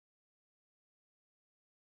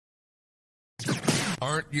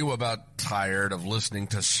Aren't you about tired of listening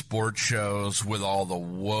to sports shows with all the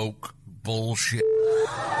woke bullshit?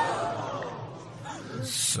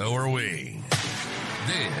 So are we.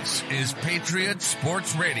 This is Patriot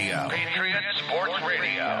Sports Radio. Patriot Sports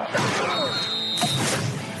Radio.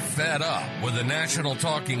 Fed up with the national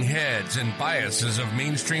talking heads and biases of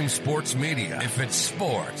mainstream sports media. If it's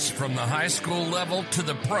sports, from the high school level to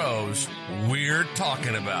the pros, we're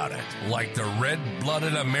talking about it. Like the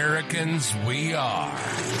red-blooded Americans we are.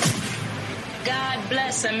 God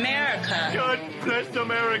bless America. God bless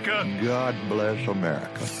America. God bless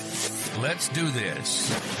America. Let's do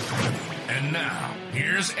this. And now,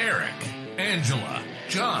 here's Eric, Angela,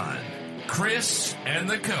 John, Chris, and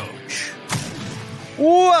the coach.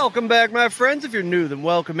 Welcome back, my friends. If you're new, then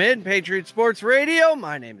welcome in Patriot Sports Radio.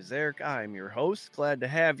 My name is Eric. I'm your host. Glad to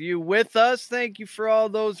have you with us. Thank you for all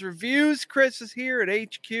those reviews. Chris is here at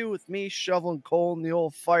HQ with me, shoveling coal in the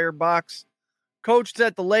old firebox. Coach's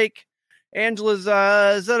at the lake. Angela's,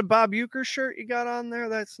 is that a Bob Uecker shirt you got on there?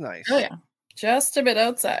 That's nice. Oh, yeah. Just a bit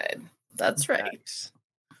outside. That's right. Nice.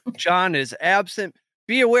 John is absent.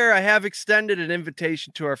 Be aware, I have extended an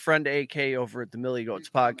invitation to our friend AK over at the Millie Goats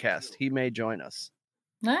podcast. He may join us.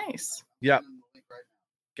 Nice. Yep.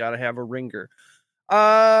 Got to have a ringer.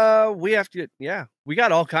 We have to get, we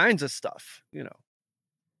got all kinds of stuff. You know,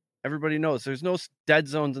 everybody knows there's no dead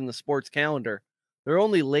zones in the sports calendar. They're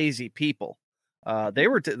only lazy people.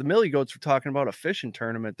 The Millie Goats were talking about a fishing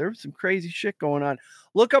tournament. There was some crazy shit going on.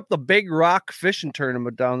 Look up the Big Rock fishing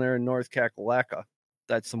tournament down there in North Kakalaka.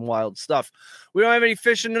 That's some wild stuff. We don't have any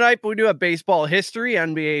fishing tonight, but we do have baseball history,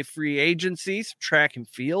 NBA free agencies, track and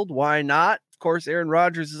field. Why not? Of course, Aaron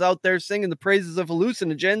Rodgers is out there singing the praises of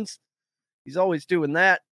hallucinogens. He's always doing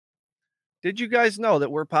that. Did you guys know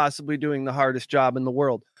that we're possibly doing the hardest job in the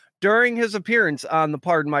world? During his appearance on the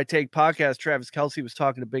Pardon My Take podcast, Travis Kelce was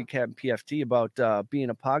talking to Big Cat and PFT about being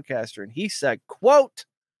a podcaster, and he said, quote,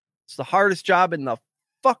 "It's the hardest job in the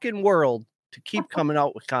fucking world to keep coming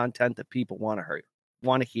out with content that people want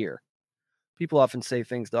to hear." People often say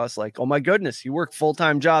things to us like, "Oh my goodness, you work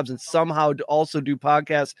full-time jobs and somehow also do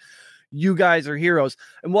podcasts. You guys are heroes."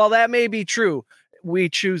 And while that may be true, we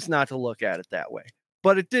choose not to look at it that way.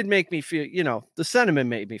 But it did make me feel, the sentiment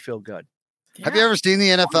made me feel good. Yeah. Have you ever seen the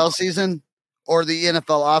NFL season or the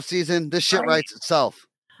NFL off season? This shit writes itself.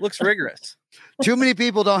 Looks rigorous. Too many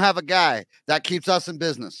people don't have a guy that keeps us in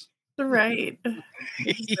business. Right.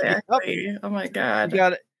 Exactly. Yep. Oh my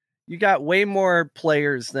God. You got way more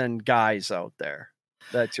players than guys out there.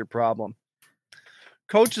 That's your problem.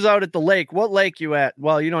 Coach is out at the lake. What lake you at?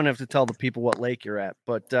 Well, you don't have to tell the people what lake you're at,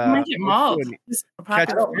 but catch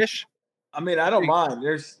a fish. I mean, I don't mind.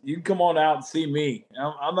 You can come on out and see me.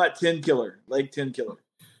 I'm at 10 Killer, Lake 10 Killer.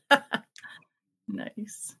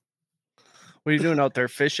 Nice. What are you doing out there?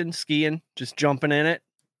 Fishing, skiing, just jumping in it,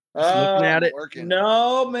 just looking at it? Working.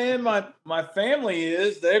 No, man. My family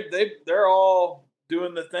is. They're all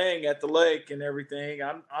doing the thing at the lake and everything.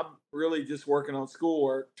 I'm really just working on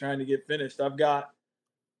schoolwork, trying to get finished. I've got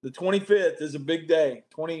the 25th is a big day.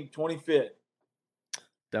 25th.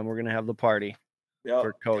 Then we're gonna have the party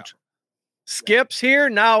for Coach. Yep. Skip's here.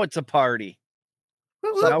 Now it's a party.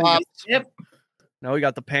 Yep. Now we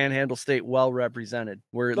got the Panhandle State well represented.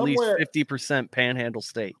 We're at least 50% Panhandle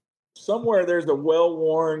State. Somewhere there's a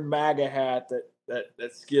well-worn MAGA hat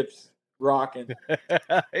that Skip's rocking.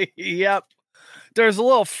 Yep. There's a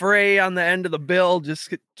little fray on the end of the bill just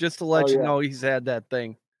to let you know he's had that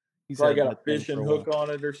thing. He's probably got a fishing hook on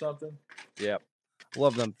it or something. Yep.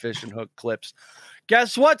 Love them fishing hook clips.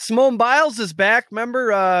 Guess what? Simone Biles is back.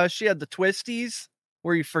 Remember, she had the twisties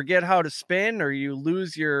where you forget how to spin or you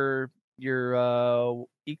lose your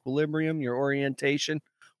equilibrium, your orientation,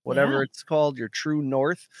 whatever it's called, your true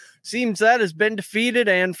north. Seems that has been defeated,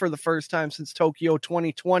 and for the first time since Tokyo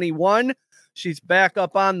 2021, she's back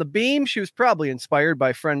up on the beam. She was probably inspired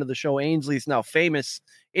by friend of the show Ainsley's now famous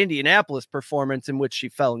Indianapolis performance in which she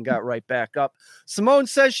fell and got right back up. Simone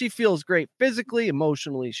says she feels great physically,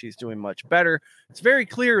 emotionally, she's doing much better. It's very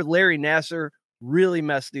clear Larry Nassar really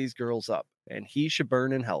messed these girls up, and he should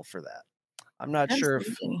burn in hell for that. I'm not sure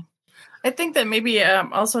if... I think that maybe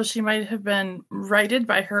also she might have been righted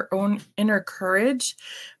by her own inner courage,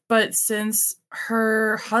 but since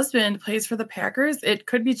her husband plays for the Packers, it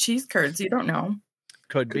could be cheese curds. You don't know.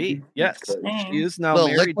 Could be. Yes. She is now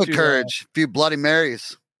married liquid to courage. A few Bloody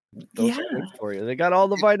Marys. Those are good for you. They got all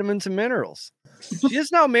the vitamins and minerals. She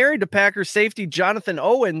is now married to Packers safety Jonathan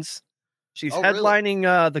Owens. She's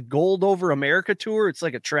headlining the Gold Over America tour. It's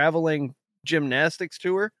like a traveling gymnastics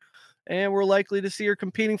tour. And we're likely to see her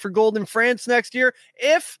competing for gold in France next year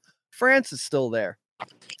if France is still there.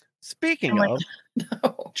 Speaking of,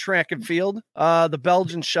 track and field. The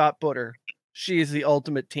Belgian shot putter. She is the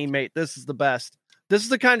ultimate teammate. This is the best. This is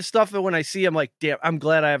the kind of stuff that when I see, I'm like, damn, I'm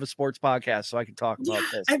glad I have a sports podcast so I can talk about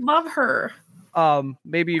this. I love her.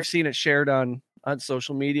 Maybe you've seen it shared on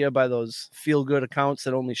social media by those feel-good accounts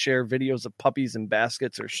that only share videos of puppies in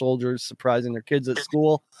baskets or soldiers surprising their kids at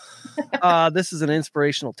school. This is an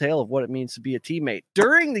inspirational tale of what it means to be a teammate.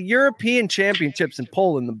 During the European Championships in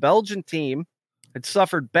Poland, the Belgian team had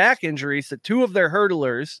suffered back injuries to two of their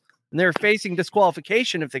hurdlers, and they were facing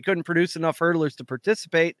disqualification if they couldn't produce enough hurdlers to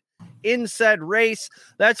participate in said race.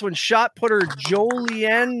 That's when shot putter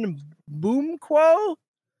Jolien Boomquo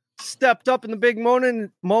stepped up in the big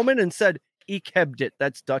moment and said, "Ik heb dit."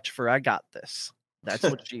 That's Dutch for "I got this." That's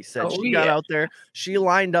what she said. She got out there. She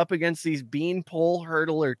lined up against these beanpole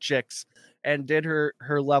hurdler chicks and did her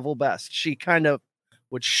level best. She kind of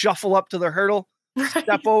would shuffle up to the hurdle,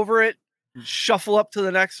 step over it, shuffle up to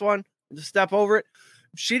the next one, and just step over it.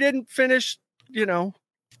 She didn't finish,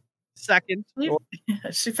 second.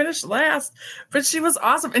 She finished last, but she was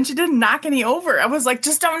awesome. And she didn't knock any over. I was like,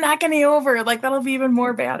 just don't knock any over. Like, that'll be even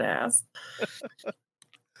more badass.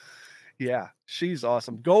 Yeah, she's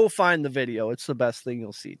awesome. Go find the video. It's the best thing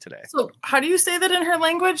you'll see today. So how do you say that in her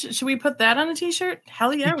language? Should we put that on a t-shirt?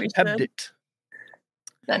 Hell yeah, we should. It.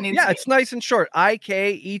 That needs it's nice and short.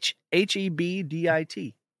 IKHEBDIT.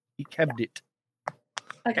 He kept it.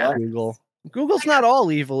 I got Google. Google's not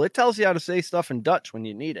all evil. It tells you how to say stuff in Dutch when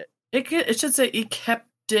you need it. It should say "Ik heb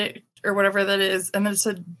dit" or whatever that is, and then it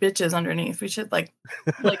said "bitches" underneath. We should like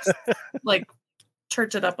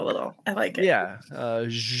church it up a little. I like it. Yeah,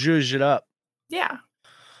 zhuzh it up. Yeah.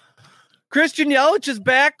 Christian Yelich is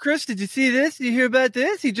back. Chris, did you see this? Did you hear about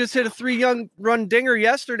this? He just hit a 3-run dinger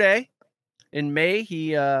yesterday. In May,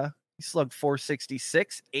 he slugged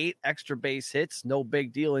 .466, 8 extra base hits. No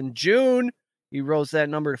big deal. In June, he rose that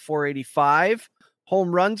number to .485.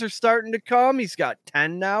 Home runs are starting to come. He's got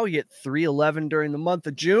 10 now. He hit .311 during the month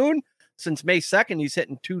of June. Since May 2nd, he's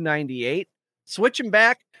hitting .298. Switching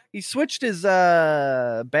back, he switched his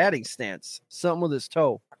batting stance. Something with his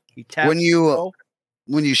toe. He tapped when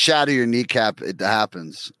you shatter your kneecap, it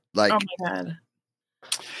happens. Like, oh my god.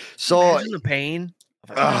 So imagine the pain.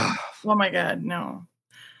 Oh my god, no.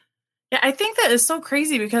 Yeah, I think that is so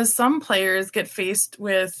crazy because some players get faced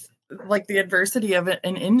with like the adversity of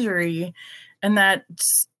an injury, and that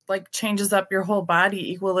like changes up your whole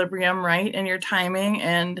body equilibrium, right? And your timing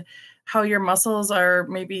and how your muscles are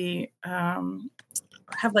maybe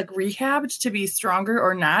have like rehabbed to be stronger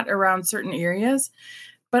or not around certain areas.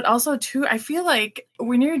 But also too, I feel like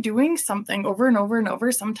when you're doing something over and over and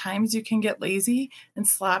over, sometimes you can get lazy and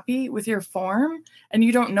sloppy with your form and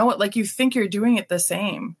you don't know it. Like you think you're doing it the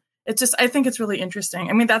same. It's just, I think it's really interesting.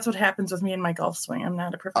 I mean, that's what happens with me in my golf swing. I'm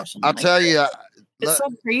not a professional. I'll tell you, it's so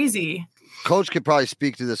crazy. Coach could probably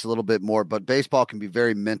speak to this a little bit more, but baseball can be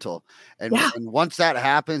very mental. And once that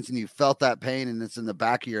happens and you felt that pain and it's in the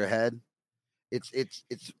back of your head,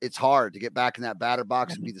 it's hard to get back in that batter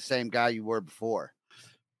box and be the same guy you were before.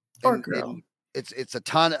 Or girl. It's a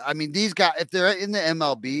ton. I mean, these guys, if they're in the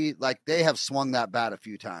MLB, like they have swung that bat a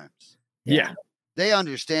few times. Yeah. They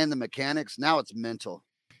understand the mechanics. Now it's mental.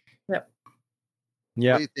 Yep.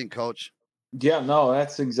 Yeah. What do you think, Coach? Yeah, no,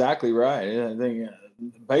 that's exactly right. I think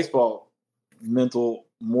baseball mental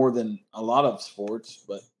more than a lot of sports,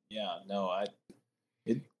 but yeah, no,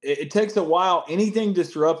 it takes a while. Anything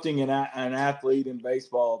disrupting an athlete in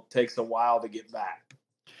baseball takes a while to get back.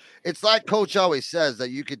 It's like Coach always says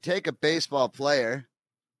that you could take a baseball player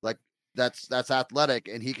like that's athletic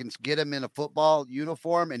and he can get him in a football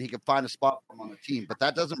uniform and he can find a spot for him on the team, but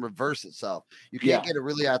that doesn't reverse itself. You can't get a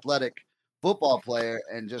really athletic football player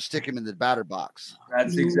and just stick him in the batter box.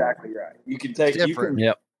 That's exactly right. You can take different.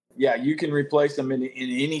 You can replace them in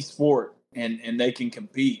any sport and they can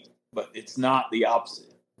compete, but it's not the opposite.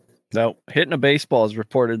 No, hitting a baseball is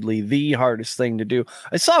reportedly the hardest thing to do.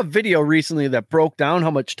 I saw a video recently that broke down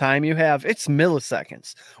how much time you have. It's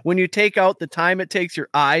milliseconds. When you take out the time it takes your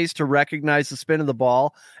eyes to recognize the spin of the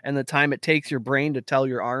ball and the time it takes your brain to tell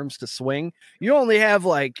your arms to swing, you only have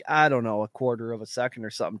like, I don't know, a quarter of a second or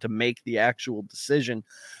something to make the actual decision.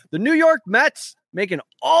 The New York Mets making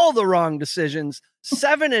all the wrong decisions.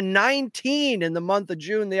 7-19 in the month of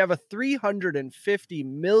June. They have a $350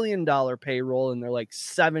 million payroll and they're like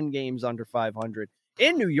 7 games under 500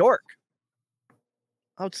 in New York.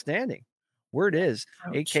 Outstanding. Word is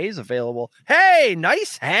AK is available. Hey,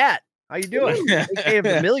 nice hat. How you doing? AK of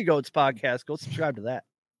the Millie Goats podcast. Go subscribe to that.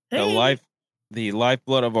 Hey. The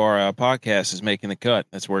lifeblood of our podcast is making the cut.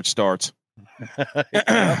 That's where it starts.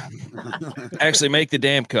 Actually, make the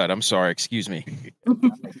damn cut. I'm sorry. Excuse me.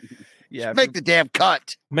 Yeah, Make the damn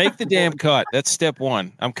cut. Make the damn cut. That's step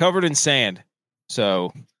one. I'm covered in sand,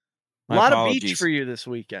 so a lot apologies. of beach for you this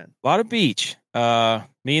weekend. A lot of beach.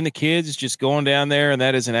 Me and the kids just going down there, and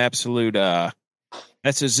that is an absolute.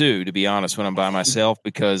 That's a zoo, to be honest, when I'm by myself,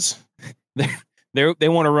 because they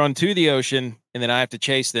want to run to the ocean, and then I have to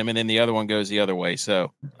chase them, and then the other one goes the other way.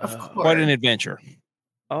 So, quite an adventure.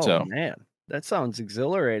 Oh man, that sounds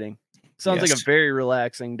exhilarating. Sounds like a very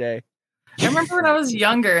relaxing day. I remember when I was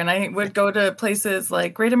younger and I would go to places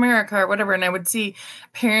like Great America or whatever, and I would see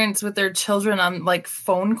parents with their children on like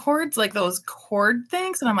phone cords, like those cord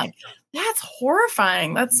things. And I'm like, that's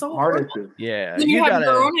horrifying. That's so hard. Yeah. Then you have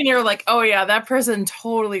your own and you're like, oh yeah, that person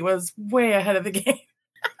totally was way ahead of the game.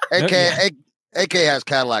 AK has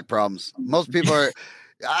Cadillac problems. Most people are,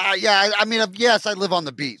 yeah. I mean, yes, I live on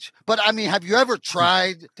the beach, but I mean, have you ever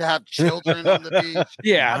tried to have children on the beach?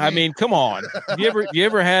 Yeah, I mean, come on. You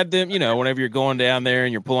ever had them? You know, whenever you're going down there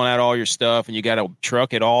and you're pulling out all your stuff, and you got to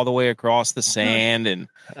truck it all the way across the sand and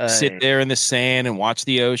sit there in the sand and watch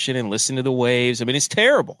the ocean and listen to the waves. I mean, it's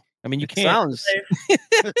terrible. I mean, you can't. Sounds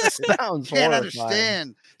Can't horrifying.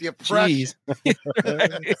 understand the oppression.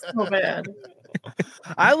 So bad.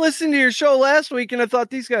 I listened to your show last week and I thought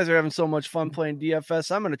these guys are having so much fun playing DFS.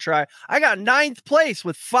 I'm going to try. I got 9th place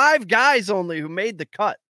with 5 guys only who made the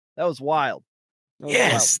cut. That was wild.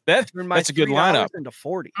 Yes, that's a good lineup. Into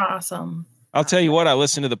 40. Awesome. I'll tell you what, I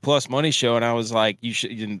listened to the Plus Money show and I was like, you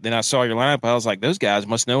should. And then I saw your lineup. I was like, those guys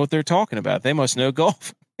must know what they're talking about. They must know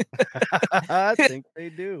golf. I think they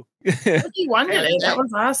do. Ricky won today. That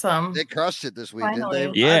was awesome. They crushed it this week, Finally.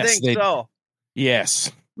 didn't they? Yes, I think so.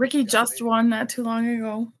 Yes. Ricky just won not too long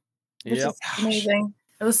ago, which is amazing.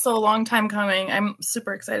 It was so a long time coming. I'm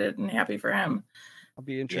super excited and happy for him. I'll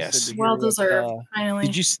be interested to hear well what, deserved. Finally.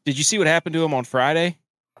 Did you see what happened to him on Friday?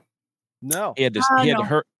 No. He had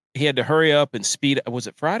to hurry up and speed. Was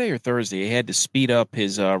it Friday or Thursday? He had to speed up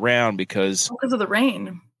his round because of the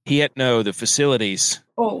rain. He had the facilities.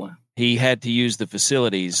 Oh. He had to use the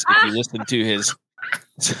facilities if you listen to his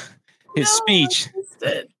speech.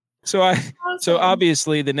 So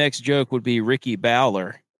obviously the next joke would be Ricky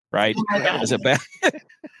Bowler, right? Oh my gosh.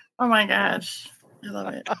 Oh my gosh. I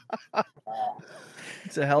love it.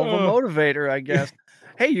 It's a hell of a motivator, I guess.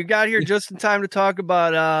 Hey, you got here just in time to talk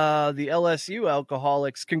about the LSU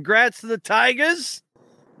Alcoholics. Congrats to the Tigers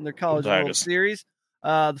in their College World Series.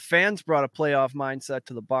 The fans brought a playoff mindset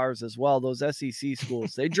to the bars as well. Those SEC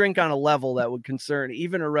schools, they drink on a level that would concern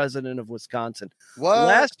even a resident of Wisconsin. What?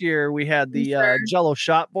 Last year, we had the Jell-O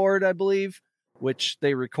shot board, I believe, which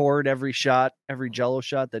they record every Jell-O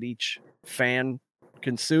shot that each fan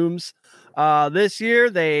consumes. This year,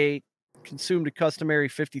 they consumed a customary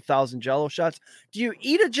 50,000 Jell-O shots. Do you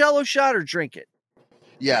eat a Jell-O shot or drink it?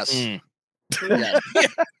 Yes. Yeah.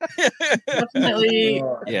 Definitely.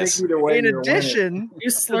 Yes. In addition,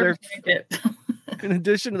 in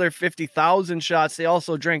addition to their 50,000 shots, they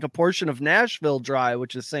also drank a portion of Nashville Dry,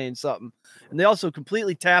 which is saying something. And they also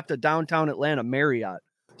completely tapped a downtown Atlanta Marriott.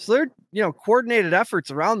 So they're, coordinated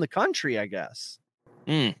efforts around the country, I guess.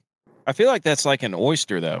 I feel like that's like an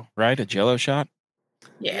oyster, though, right? A Jell-O shot.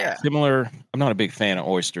 Yeah. Similar. I'm not a big fan of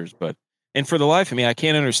oysters, and for the life of me, I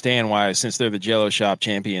can't understand why, since they're the Jell-O shop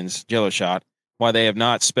champions, Jell-O shot, why they have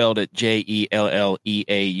not spelled it Jelleaux.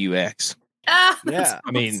 Yeah.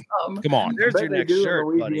 I mean, come on. There's your next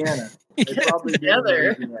shirt, buddy. They probably do in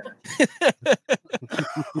Louisiana.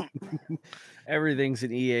 Everything's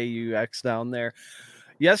an EAUX down there.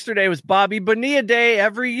 Yesterday was Bobby Bonilla Day.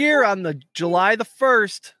 Every year on the July the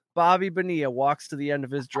 1st, Bobby Bonilla walks to the end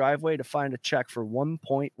of his driveway to find a check for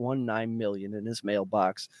 $1.19 million in his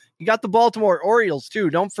mailbox. You got the Baltimore Orioles too.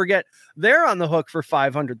 Don't forget they're on the hook for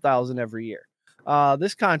 $500,000 every year.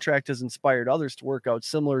 This contract has inspired others to work out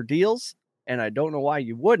similar deals, and I don't know why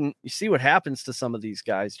you wouldn't. You see what happens to some of these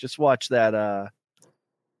guys. Just watch that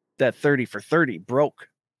 30 for 30 broke.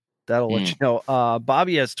 That'll let you know.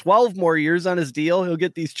 Bobby has 12 more years on his deal. He'll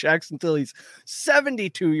get these checks until he's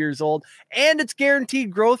 72 years old, and it's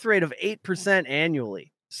guaranteed growth rate of 8%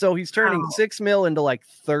 annually. So he's turning $6 million into like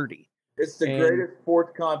 30. It's the greatest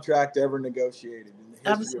sports contract ever negotiated. In the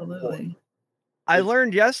Absolutely. I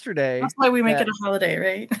learned yesterday. That's why we make it a holiday,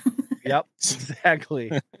 right? Yep,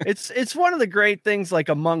 exactly. It's one of the great things, like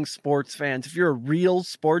among sports fans. If you're a real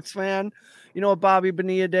sports fan, you know what Bobby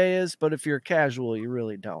Bonilla Day is, but if you're casual, you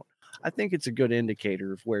really don't. I think it's a good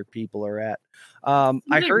indicator of where people are at. I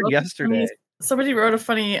heard yesterday. Somebody wrote a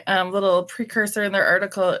funny little precursor in their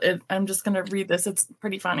article. I'm just going to read this. It's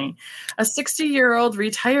pretty funny. A 60-year-old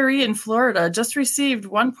retiree in Florida just received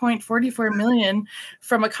 $1.44 million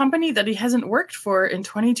from a company that he hasn't worked for in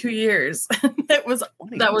 22 years. that was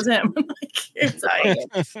him. It's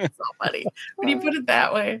so funny when you put it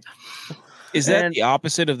that way. Is that the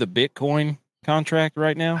opposite of the Bitcoin contract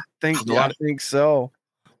right now? I think so.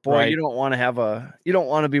 Boy, Right. you don't want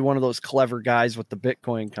to be one of those clever guys with the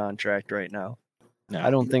Bitcoin contract right now. No. I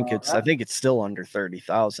don't think I think it's still under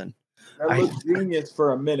 30,000. That looks genius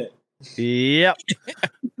for a minute. Yep.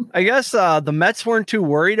 I guess the Mets weren't too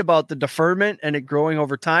worried about the deferment and it growing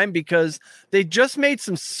over time because they just made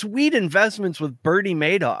some sweet investments with Bernie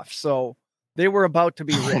Madoff. So they were about to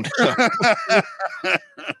be rich.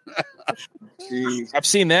 I've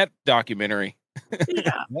seen that documentary.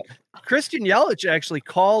 Yeah. Christian Yelich actually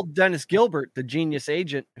called Dennis Gilbert, the genius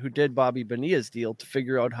agent who did Bobby Bonilla's deal, to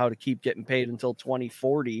figure out how to keep getting paid until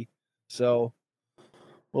 2040. So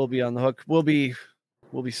we'll be on the hook. We'll be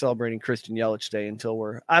celebrating Christian Yelich Day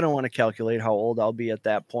until I don't want to calculate how old I'll be at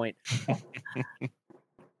that point.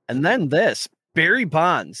 And then Barry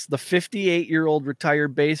Bonds, the 58-year-old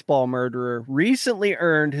retired baseball murderer, recently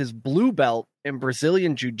earned his blue belt in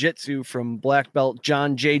Brazilian Jiu-Jitsu from black belt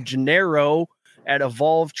John J. Gennaro at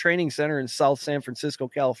Evolve Training Center in South San Francisco,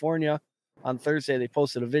 California. On Thursday, they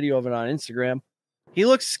posted a video of it on Instagram. He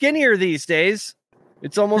looks skinnier these days.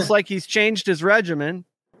 It's almost like he's changed his regimen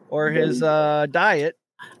or his diet.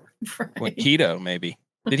 Right. What, keto, maybe.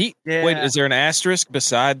 Did he? Yeah. Wait, is there an asterisk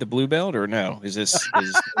beside the blue belt or no? Is this?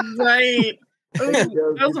 Right. I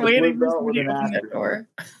was waiting for Blue belt somebody with to an open that asterisk. door.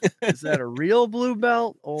 Is that a real blue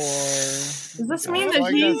belt or Does this mean that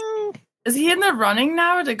I is he in the running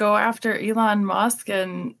now to go after Elon Musk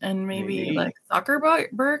and maybe like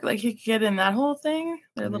Zuckerberg? Like he could get in that whole thing?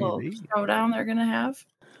 Their little Maybe. showdown they're gonna have.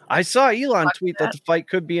 I saw Elon Watch tweet that that. the fight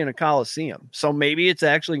could be in a Coliseum. So maybe it's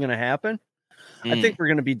actually going to happen. I think we're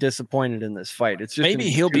going to be disappointed in this fight. It's just maybe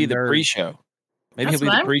gonna he'll too be the nerdy. pre-show. Maybe That's he'll be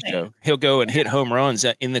what the I'm pre-show. thinking. He'll go and hit home runs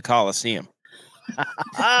in the Coliseum.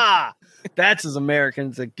 That's as American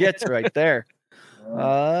as it gets right there.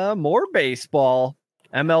 More baseball.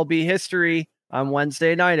 MLB history on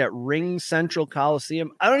Wednesday night at Ring Central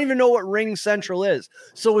Coliseum. I don't even know what Ring Central is.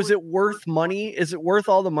 So is it worth money? Is it worth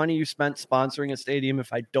all the money you spent sponsoring a stadium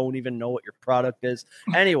if I don't even know what your product is?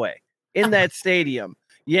 Anyway, in that stadium,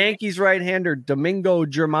 Yankees right-hander Domingo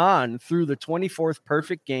Germán threw the 24th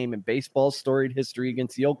perfect game in baseball's storied history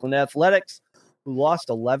against the Oakland Athletics, who lost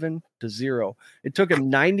 11-0. It took him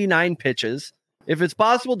 99 pitches. If it's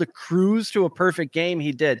possible to cruise to a perfect game,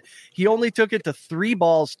 he did. He only took it to 3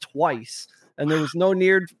 balls twice, and there was no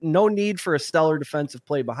need for a stellar defensive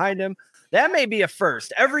play behind him. That may be a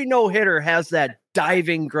first. Every no-hitter has that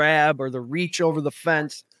diving grab or the reach over the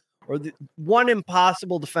fence, or the one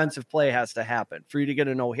impossible defensive play has to happen for you to get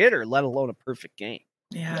a no-hitter, let alone a perfect game.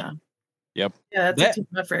 Yeah. Yep. Yeah, that's a team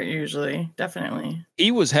effort usually. Definitely.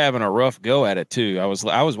 He was having a rough go at it too. I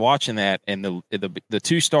was watching that, and the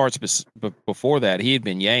 2 starts before that, he had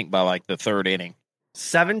been yanked by like the 3rd inning.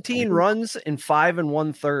 17 runs in 5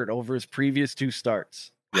 1/3 over his previous 2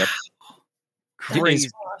 starts. Yep. Crazy.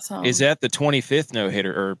 Awesome. Is that the 25th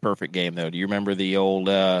no-hitter or perfect game though? Do you remember the old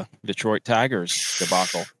Detroit Tigers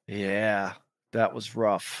debacle? Yeah, that was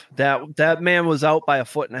rough. That man was out by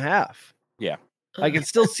 1.5 feet. Yeah. I can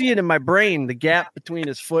still see it in my brain, the gap between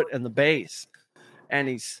his foot and the base. And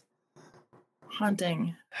he's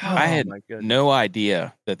Hunting. I had my goodness. no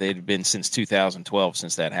idea that they'd been since 2012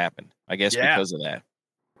 since that happened. I guess because of that.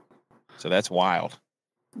 So that's wild.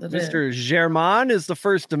 Mr. Germán is the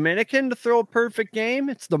first Dominican to throw a perfect game.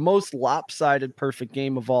 It's the most lopsided perfect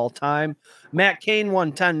game of all time. Matt Cain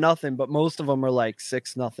won 10-0, but most of them are like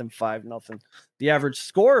 6-0, 5-0. The average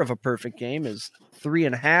score of a perfect game is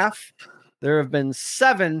 3.5. There have been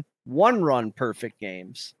 7 one-run perfect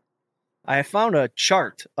games. I found a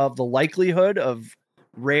chart of the likelihood of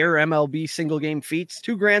rare MLB single game feats.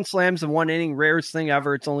 2 grand slams in 1 inning, rarest thing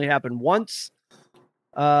ever. It's only happened once.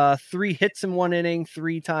 3 hits in 1 inning,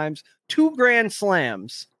 3 times. 2 grand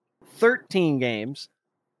slams, 13 games.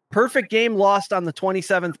 Perfect game lost on the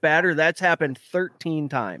 27th batter. That's happened 13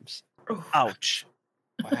 times. Ouch.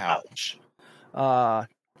 Wow. Ouch.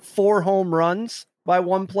 4 home runs by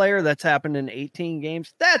 1 player. That's happened in 18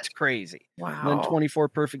 games. That's crazy. Wow. And then 24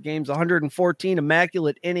 perfect games, 114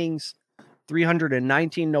 immaculate innings,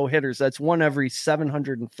 319 no-hitters. That's 1 every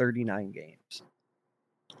 739 games.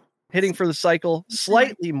 Hitting for the cycle,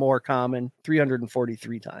 slightly more common,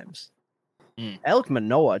 343 times. Alek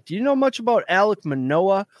Manoah. Do you know much about Alek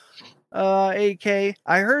Manoah? AK.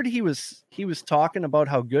 I heard he was talking about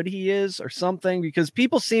how good he is or something, because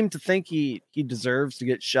people seem to think he deserves to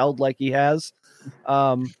get shelled like he has.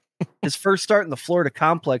 His first start in the Florida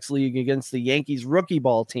Complex League against the Yankees rookie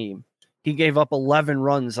ball team, he gave up 11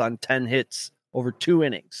 runs on 10 hits over 2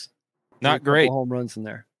 innings. Not great. Home runs in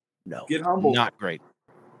there. No, Get humble. Not great.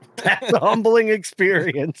 That's a humbling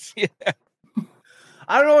experience. Yeah.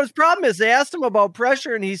 I don't know what his problem is. They asked him about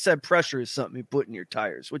pressure, and he said pressure is something you put in your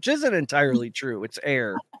tires, which isn't entirely true. It's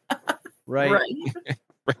air, right?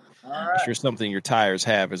 Sure, something your tires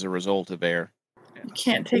have as a result of air. You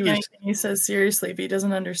can't take anything he says seriously if he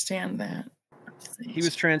doesn't understand that. He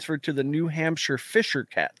was transferred to the New Hampshire Fisher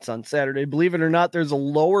Cats on Saturday. Believe it or not, there's a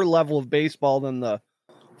lower level of baseball than the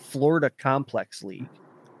Florida Complex League.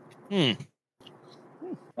 You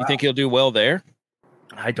think he'll do well there?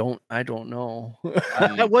 I don't know.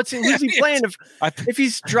 Who's he playing? If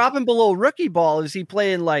he's dropping below rookie ball, is he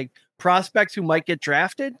playing like prospects who might get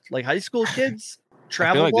drafted, like high school kids,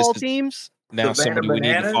 travel ball teams? Now somebody we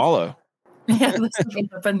need to follow. Yeah, this is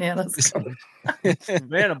the bananas.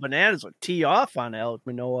 Savannah Bananas would tee off on Alec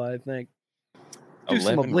Manoah, I think. Do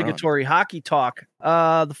some obligatory hockey talk. The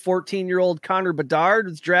 14-year-old Connor Bedard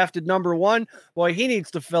was drafted number 1. Boy, he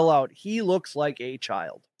needs to fill out. He looks like a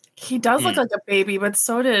child. He does look like a baby, but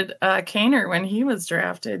so did Kaner when he was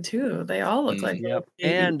drafted too. They all look like a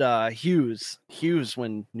baby. And Hughes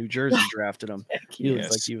when New Jersey drafted him. He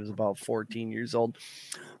looks like he was about 14 years old.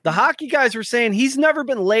 The hockey guys were saying he's never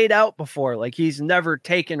been laid out before. Like, he's never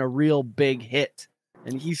taken a real big hit,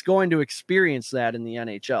 and he's going to experience that in the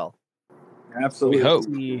NHL. Absolutely. We hope.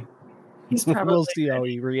 We'll see how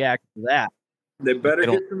he reacts to that. They better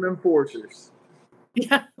get some enforcers.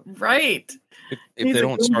 Yeah, right. If they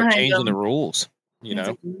don't start changing the rules, you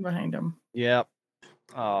know. Behind him. Yep.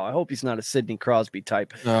 Oh, I hope he's not a Sidney Crosby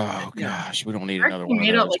type. Oh gosh, we don't need another one.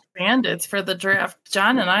 Made out like bandits for the draft.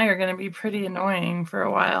 John and I are going to be pretty annoying for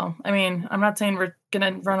a while. I mean, I'm not saying we're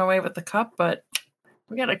going to run away with the cup, but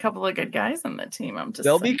we got a couple of good guys on the team.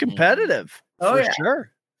 They'll be competitive. For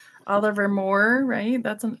sure. Oliver Moore, right?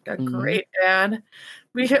 That's a great ad.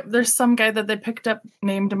 There's some guy that they picked up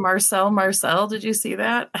named Marcel. Did you see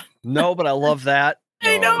that? No, but I love that.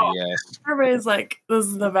 I know. Yes. Everybody's like, this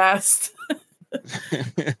is the best.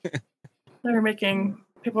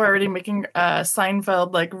 People are already making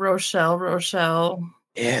Seinfeld like Rochelle.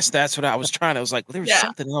 Yes, that's what I was trying. I was like, well, there was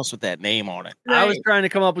something else with that name on it. Right. I was trying to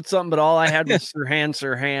come up with something, but all I had was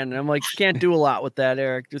Sirhan. And I'm like, you can't do a lot with that,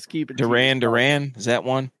 Eric. Just keep it. Duran. Is that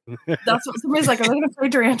one? That's what somebody's like, are they going to play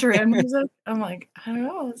Duran music? I'm like, I don't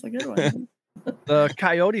know. It's a good one. The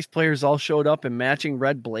Coyotes players all showed up in matching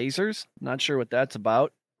red blazers. Not sure what that's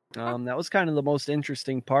about. That was kind of the most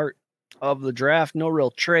interesting part of the draft. No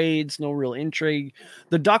real trades, no real intrigue.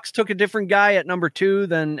 The Ducks took a different guy at number 2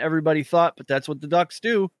 than everybody thought, but that's what the Ducks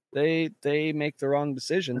do. They make the wrong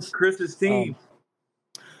decisions. That's Chris's team.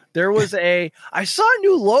 There was I saw a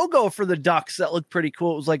new logo for the Ducks that looked pretty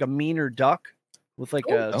cool. It was like a meaner duck with like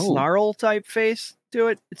a snarl type face to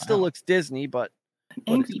it. It still looks Disney, but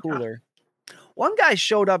it's cooler. One guy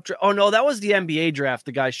showed up. Oh no, that was the NBA draft.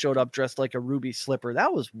 The guy showed up dressed like a ruby slipper.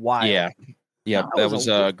 That was wild. Yeah, that was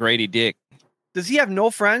Grady Dick. Does he have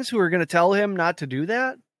no friends who are going to tell him not to do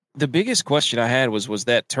that? The biggest question I had was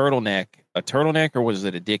that turtleneck a turtleneck or was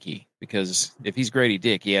it a dickie? Because if he's Grady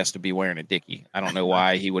Dick, he has to be wearing a dickie. I don't know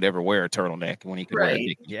why he would ever wear a turtleneck when he could wear a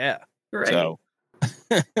dickie. Yeah. Right. So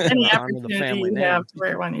any opportunity you have to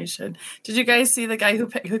wear one, you should. Did you guys see the guy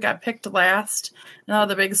who got picked last? Now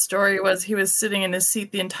the big story was he was sitting in his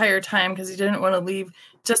seat the entire time because he didn't want to leave,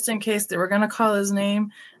 just in case they were going to call his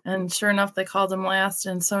name. And sure enough, they called him last,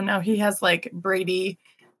 and so now he has like Brady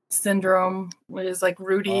syndrome, which is like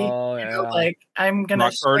Rudy. Oh, yeah. Like I'm gonna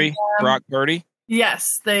Brock Purdy.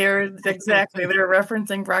 Yes, they are exactly. They're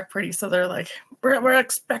referencing Brock Purdy, so they're like, we're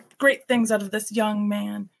expect great things out of this young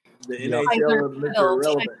man. The NHL of Mr.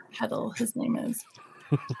 Irrelevant. Peddle, his name is.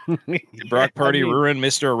 Did Brock Purdy ruin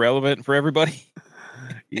Mr. Irrelevant for everybody?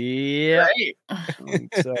 Yeah. Right.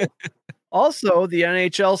 So. Also, the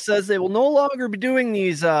NHL says they will no longer be doing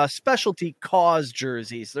these specialty cause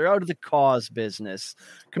jerseys. They're out of the cause business.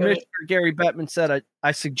 Commissioner Gary Bettman said,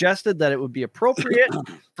 I suggested that it would be appropriate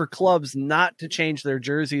for clubs not to change their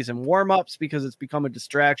jerseys and warm-ups because it's become a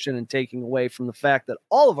distraction and taking away from the fact that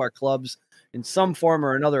all of our clubs in some form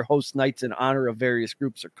or another host nights in honor of various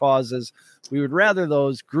groups or causes. We would rather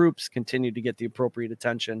those groups continue to get the appropriate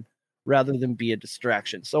attention rather than be a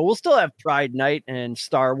distraction. So we'll still have Pride Night and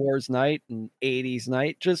Star Wars Night and 80s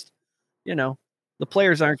Night. Just, the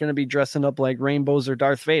players aren't going to be dressing up like rainbows or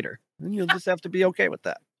Darth Vader. And you'll just have to be okay with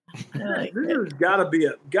that. This has got to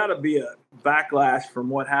be a backlash from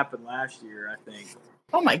what happened last year, I think.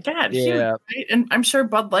 Oh my God! Yeah. He was great. And I'm sure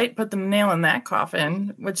Bud Light put the nail in that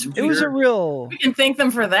coffin. Which It was a real. we can thank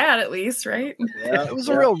them for that at least, right? Yeah, It was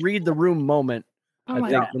a real read the room moment. Oh I my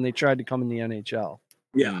think God. when they tried to come in the NHL.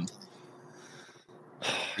 Yeah.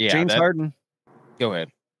 Yeah. James Harden. Go ahead.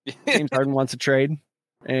 James Harden wants a trade,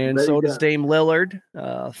 and There so you does go. Dame Lillard.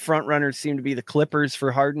 Front runners seem to be the Clippers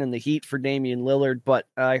for Harden and the Heat for Damian Lillard. But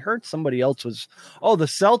I heard somebody else was. Oh, the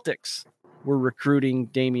Celtics were recruiting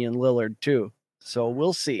Damian Lillard too. So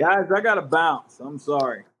we'll see. Guys, I got to bounce. I'm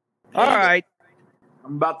sorry. All right.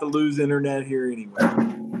 I'm about to lose internet here anyway.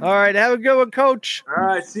 All right. Have a good one, Coach. All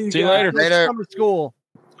right. See you See you guys. later. Later. Summer school.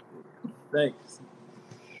 Thanks.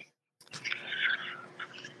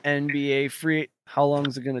 NBA free. How long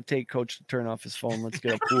is it going to take Coach to turn off his phone? Let's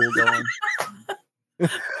get a pool going.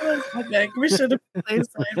 Okay, we should have played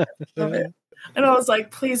sign of it. And I was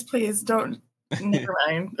like, please, don't. Never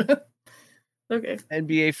mind. Okay.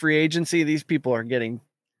 NBA free agency. These people are getting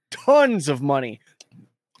tons of money.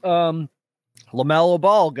 LaMelo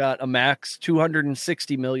Ball got a max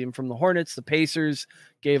 $260 million from the Hornets. The Pacers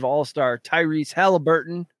gave All-Star Tyrese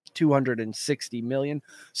Halliburton $260 million.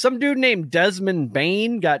 Some dude named Desmond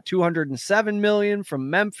Bain got $207 million from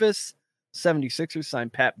Memphis. 76ers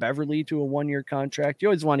signed Pat Beverly to a 1-year contract. You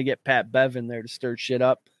always want to get Pat Bev in there to stir shit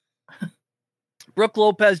up. Brooke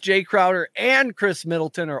Lopez, Jay Crowder, and Chris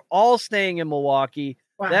Middleton are all staying in Milwaukee.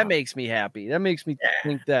 Wow. That makes me happy. That makes me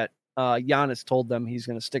think that Giannis told them he's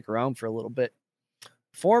going to stick around for a little bit.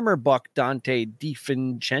 Former Buck Dante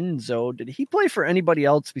DiVincenzo, did he play for anybody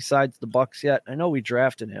else besides the Bucks yet? I know we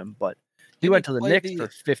drafted him, but he Didn't went he to the play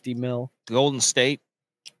Knicks for $50 million. Golden State.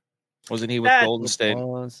 Wasn't he with That's Golden what it State?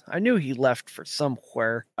 was. I knew he left for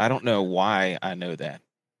somewhere. I don't know why I know that.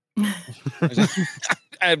 I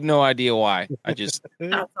have no idea why. That's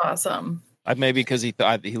awesome. Maybe because he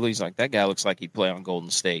thought he's like, that guy looks like he'd play on Golden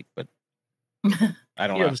State, but I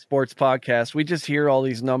don't You know. have a sports podcast. We just hear all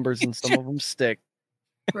these numbers and some of them stick.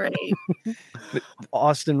 Right.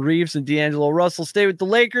 Austin Reeves and D'Angelo Russell stay with the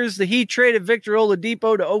Lakers. The Heat traded Victor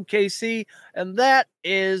Oladipo to OKC, and that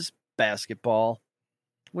is basketball.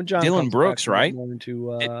 When John Dylan comes Brooks, back, right? we're going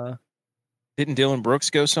to, Didn't Dylan Brooks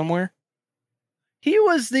go somewhere? he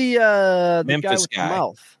was the guy Memphis with guy. the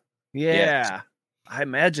mouth. Yeah. Yes. I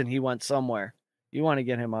imagine he went somewhere. You want to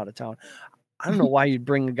get him out of town. I don't know why you'd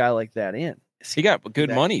bring a guy like that in. He got good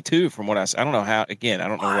Exactly. money too, from what I don't know how. Again, I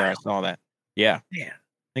don't know where I saw that. Yeah, Man,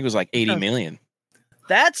 I think it was like 80 million.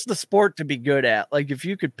 that's the sport to be good at. Like if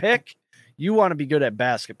you could pick, you want to be good at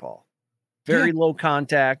basketball. Very low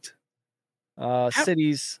contact.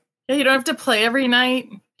 Cities. Yeah, you don't have to play every night.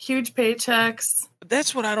 Huge paychecks.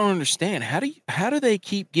 That's what I don't understand. How do they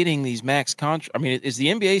keep getting these max contracts? I mean, is the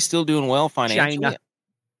NBA still doing well financially? China.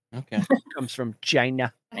 Okay. Comes from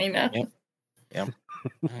China. I know. Yeah.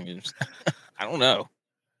 I don't know.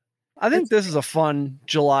 I think this is a fun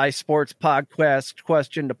July sports podcast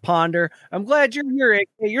question to ponder. I'm glad you're here. AK.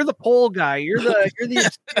 You're the poll guy. You're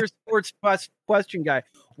the obscure sports question guy.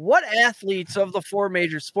 What athletes of the 4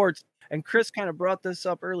 major sports, and Chris kind of brought this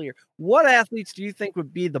up earlier, what athletes do you think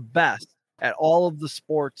would be the best at all of the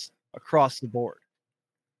sports across the board?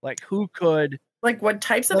 Like who could Like what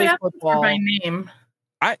types of play athletes football? or by name?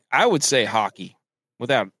 I would say hockey.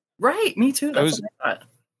 Without Right, me too. That's Those- what I thought.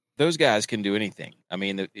 those guys can do anything. I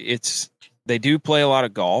mean, they do play a lot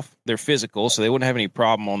of golf. They're physical, so they wouldn't have any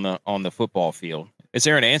problem on the football field. Is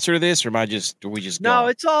there an answer to this, or are we just No, going?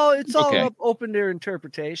 it's all Okay. open to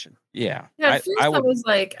interpretation. Yeah. Yeah, at first I was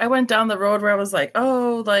like, I went down the road where I was like,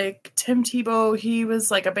 oh, like Tim Tebow, he was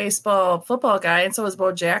like a baseball, football guy, and so was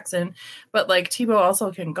Bo Jackson. But like Tebow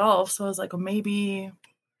also can golf, so I was like, well, maybe,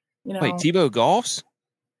 Wait, Tebow golfs?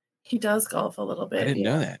 he does golf a little bit. I didn't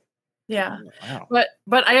know that. Yeah. Wow.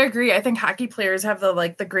 But I agree. I think hockey players have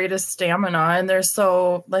the greatest stamina, and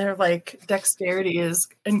their like dexterity is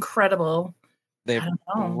incredible. They I have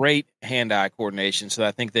don't know. great hand-eye coordination, so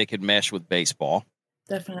I think they could mesh with baseball.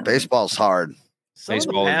 Definitely. Baseball's hard. Some of the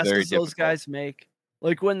Baseball is very passes those difficult. guys make,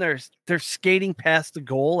 like when they're skating past the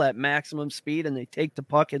goal at maximum speed and they take the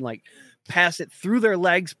puck and like pass it through their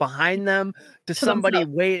legs behind them to somebody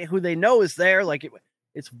who they know is there, like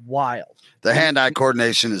it's wild. The hand-eye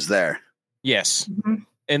coordination is there. Yes. Mhm.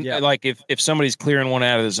 And Yeah. like if somebody's clearing one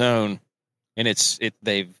out of the zone and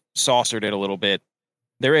they've saucered it a little bit,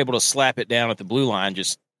 they're able to slap it down at the blue line,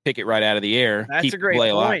 just pick it right out of the air. That's keep a the great play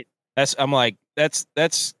alive. point. That's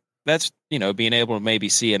being able to maybe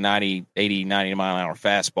see a 90 mile an hour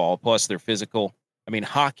fastball. Plus they're physical. I mean,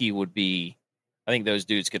 hockey would be, I think those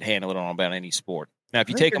dudes could handle it on about any sport. Now, if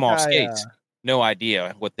you I think take them a off guy, skates, no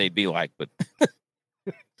idea what they'd be like, but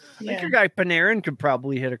I think your guy Panarin could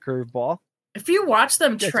probably hit a curveball. If you watch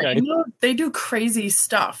them That's train, though, they do crazy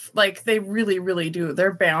stuff. Like they really, really do.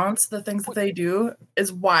 Their balance, the things that they do,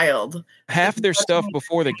 is wild. Half their stuff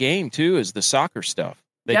before the game too is the soccer stuff.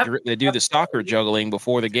 They do the soccer juggling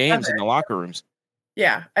before the games in the locker rooms.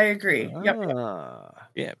 Yeah, I agree. Yep.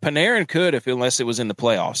 Yeah, Panarin could unless it was in the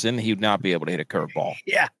playoffs, then he would not be able to hit a curveball.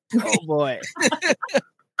 Yeah. Oh boy.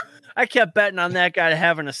 I kept betting on that guy to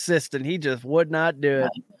have an assist, and he just would not do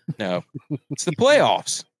it. No, it's the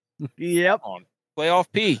playoffs. Yep. On playoff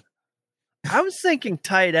P. I was thinking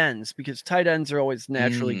tight ends because tight ends are always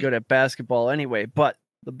naturally good at basketball anyway, but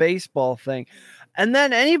the baseball thing. And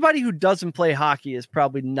then anybody who doesn't play hockey is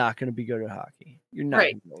probably not going to be good at hockey. You're not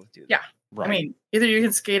going to be able to do that. Yeah. Right. I mean, either you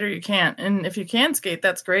can skate or you can't. And if you can skate,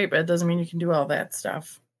 that's great, but it doesn't mean you can do all that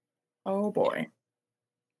stuff. Oh boy.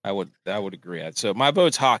 I would agree. So my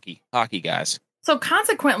vote's hockey. Hockey guys. So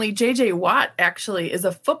consequently, JJ Watt actually is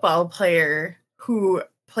a football player who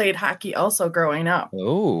played hockey also growing up.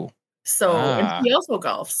 Oh. So and he also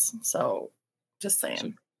golfs. So just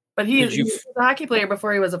saying. But he was a hockey player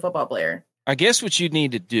before he was a football player. I guess what you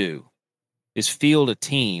need to do is field a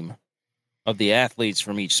team of the athletes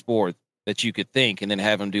from each sport that you could think, and then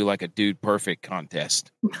have them do like a dude perfect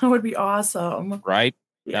contest. That would be awesome. Right?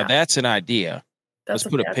 Yeah. Now that's an idea. Let's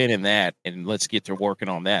put a pin in that and let's get to working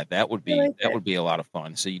on that. That would be would be a lot of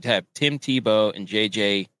fun. So you'd have Tim Tebow and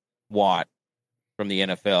JJ Watt from the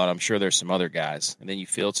NFL, and I'm sure there's some other guys. And then you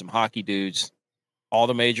field some hockey dudes, all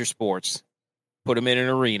the major sports, put them in an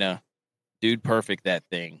arena, dude perfect that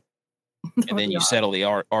thing. And then you settle the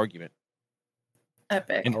argument.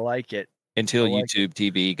 Epic. I like it. Until YouTube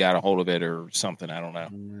TV got a hold of it or something. I don't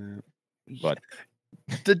know. But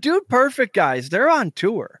the dude perfect guys, they're on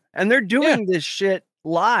tour and they're doing this shit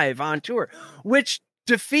live on tour, which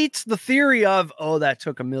defeats the theory of, that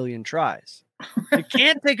took a million tries. You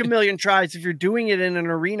can't take a million tries if you're doing it in an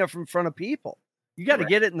arena in front of people. You got to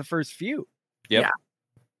get it in the first few. Yep. Yeah.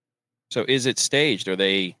 So is it staged? Are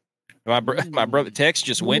they? My brother Tex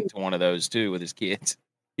just went to one of those too with his kids.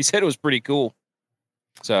 He said it was pretty cool.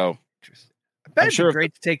 So I bet it'd be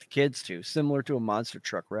great to take the kids to, similar to a monster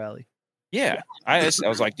truck rally. Yeah. I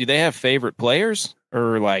was like, do they have favorite players,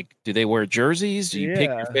 or like, do they wear jerseys? Do you pick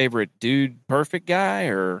your favorite dude perfect guy,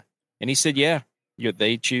 or? And he said, yeah,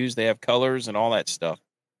 they choose. They have colors and all that stuff.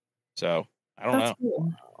 So I don't know.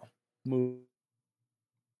 Cool.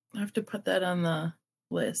 I have to put that on the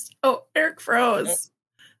list. Oh, Eric froze.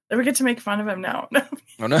 Did we get to make fun of him now?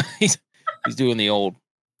 Oh no, he's doing the old,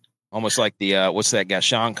 almost like the what's that guy,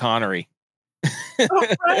 Sean Connery. Oh,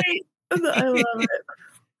 right. I love it.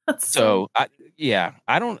 That's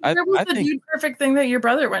I don't. Where was the dude perfect thing that your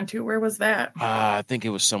brother went to? Where was that? I think it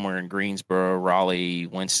was somewhere in Greensboro, Raleigh,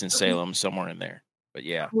 Winston-Salem, somewhere in there. But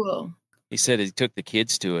yeah, cool. He said he took the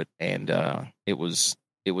kids to it, and it was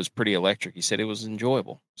pretty electric. He said it was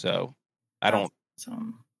enjoyable. So I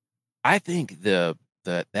think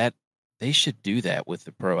that they should do that with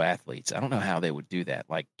the pro athletes. I don't know how they would do that.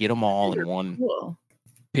 Like get them all in one. Cool.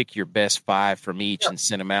 Pick your best 5 from each and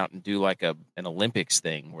send them out and do like an Olympics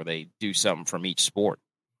thing where they do something from each sport.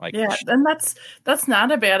 Like and that's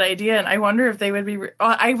not a bad idea. And I wonder if they would be.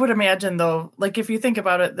 I would imagine though, like if you think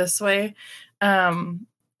about it this way,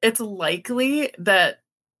 it's likely that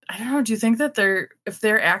I don't know. Do you think that if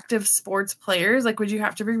they're active sports players, like would you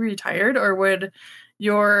have to be retired, or would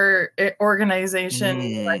your organization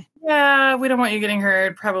be like, yeah, we don't want you getting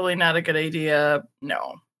hurt? Probably not a good idea.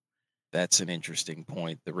 No. That's an interesting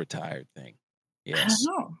point. The retired thing. Yes.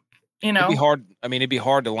 I don't know. You know, it'd be hard. I mean, it'd be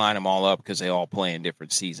hard to line them all up because they all play in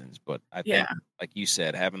different seasons. But I think, like you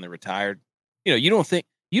said, having the retired, you don't think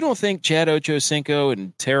Chad Ochocinco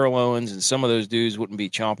and Terrell Owens and some of those dudes wouldn't be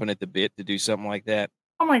chomping at the bit to do something like that?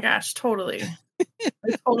 Oh my gosh, totally.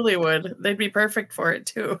 They totally would. They'd be perfect for it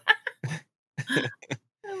too. I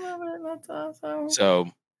love it. That's awesome.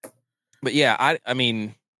 So, but yeah, I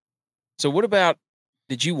mean, so what about?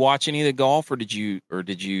 Did you watch any of the golf, or did you?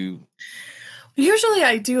 Usually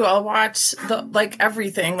I do. I'll watch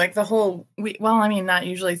everything, like the whole week. Well, I mean, not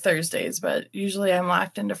usually Thursdays, but usually I'm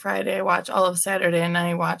locked into Friday. I watch all of Saturday and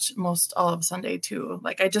I watch most all of Sunday too.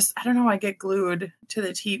 Like I don't know. I get glued to the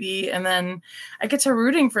TV, and then I get to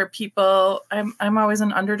rooting for people. I'm always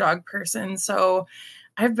an underdog person. So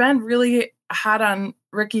I've been really hot on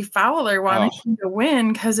Ricky Fowler wanting him to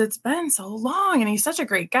win because it's been so long and he's such a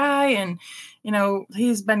great guy, and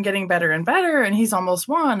he's been getting better and better, and he's almost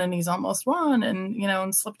won and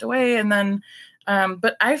and slipped away, and then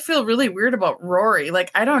but I feel really weird about Rory.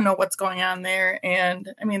 Like I don't know what's going on there,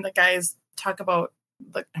 and I mean the guys talk about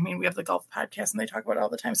we have the golf podcast and they talk about it all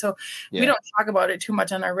the time. So Yeah. we don't talk about it too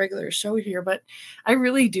much on our regular show here, but I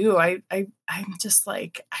really do. I'm just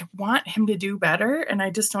like, I want him to do better. And I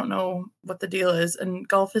just don't know what the deal is. And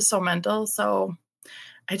golf is so mental. So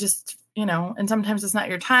I just, and sometimes it's not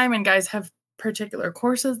your time, and guys have particular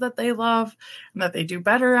courses that they love and that they do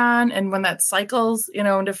better on. And when that cycles,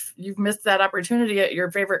 and if you've missed that opportunity at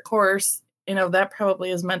your favorite course, that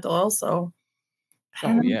probably is mental also.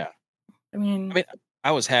 Oh yeah. I mean,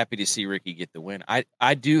 I was happy to see Ricky get the win.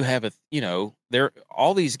 I do have there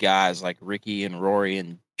all these guys like Ricky and Rory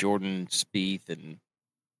and Jordan Spieth and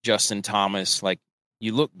Justin Thomas. Like,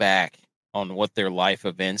 you look back on what their life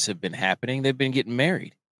events have been happening, they've been getting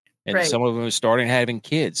married, and Right. some of them are starting having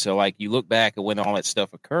kids. So like, you look back at when all that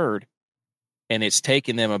stuff occurred, and it's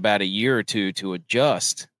taken them about a year or two to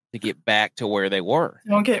adjust to get back to where they were.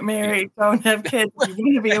 don't get married, don't have kids. You're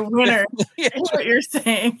going to be a winner. Yeah. That's what you're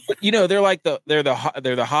saying. But, they're like they're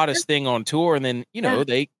the hottest thing on tour, and then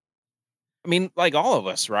like all of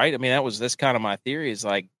us, right? I mean, that's kind of my theory. Is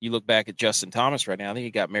like, you look back at Justin Thomas right now. I think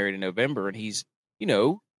he got married in November, and he's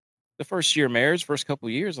the first year of marriage, first couple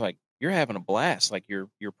of years, like, you're having a blast. Like, your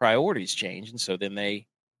priorities change, and so then they,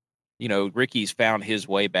 Ricky's found his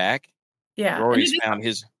way back. Yeah, Rory's found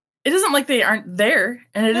his. It isn't like they aren't there,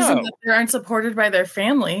 and it isn't No. that they aren't supported by their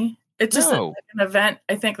family. It's just No. an event,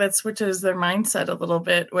 I think, that switches their mindset a little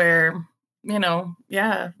bit where,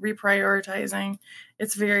 reprioritizing.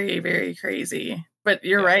 It's very, very crazy. But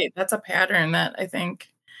you're right. That's a pattern that I think,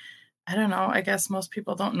 I don't know, I guess most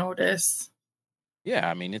people don't notice. Yeah,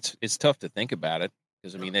 I mean, it's tough to think about it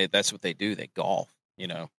because, I mean, that's what they do. They golf,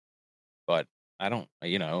 But I don't,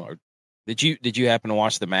 did you happen to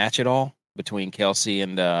watch the match at all between Kelsey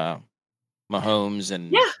and Mahomes?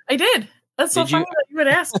 And Yeah, I did. That's so Did you- funny that you would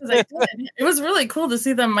ask, because I did. It was really cool to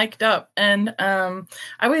see them mic'd up. And I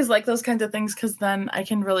always like those kinds of things because then I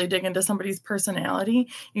can really dig into somebody's personality.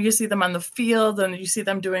 You can see them on the field and you see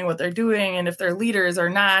them doing what they're doing and if they're leaders or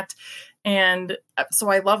not. And so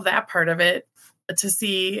I love that part of it, to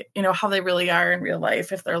see, how they really are in real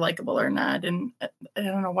life, if they're likable or not. And I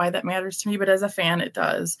don't know why that matters to me, but as a fan, it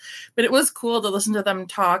does. But it was cool to listen to them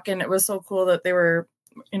talk. And it was so cool that they were,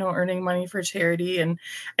 earning money for charity. And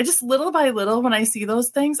I just, little by little, when I see those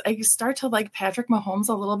things, I start to like Patrick Mahomes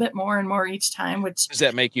a little bit more and more each time, which Does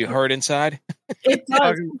that make you hurt inside? it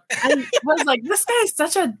does. I was like, this guy's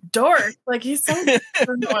such a dork. Like, he's so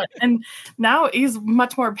and now he's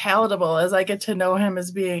much more palatable as I get to know him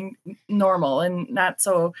as being normal and not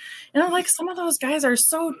so, like some of those guys are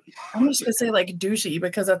so, I'm just gonna say like douchey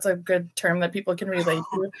because that's a good term that people can relate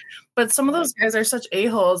to. But some of those guys are such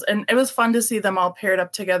a-holes, and it was fun to see them all paired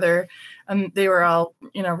up together, and they were all,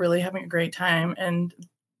 really having a great time. And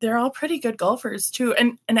they're all pretty good golfers too.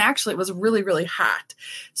 And actually it was really, really hot.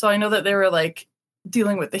 So I know that they were like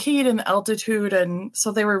dealing with the heat and the altitude. And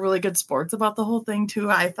so they were really good sports about the whole thing too,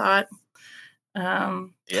 I thought.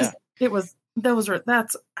 Yeah.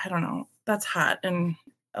 That's, I don't know, that's hot and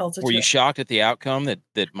altitude. Were you shocked at the outcome that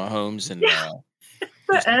Mahomes and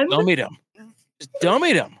The end? dummied him? Just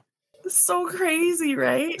dummied him. So crazy,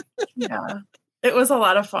 right? Yeah. It was a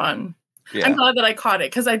lot of fun. Yeah. I'm glad that I caught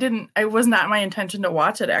it because I was not my intention to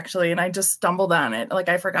watch it actually. And I just stumbled on it. Like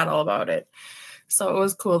I forgot all about it. So it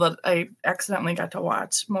was cool that I accidentally got to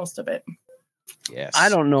watch most of it. Yes. I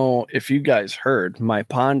don't know if you guys heard my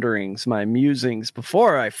ponderings, my musings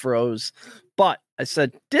before I froze, but I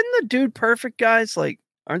said, didn't the Dude Perfect guys, like,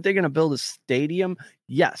 aren't they going to build a stadium?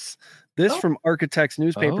 Yes. This from Architects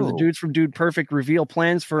newspaper. The dudes from Dude Perfect reveal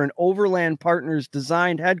plans for an Overland Partners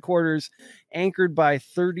designed headquarters anchored by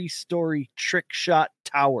 30-story trick shot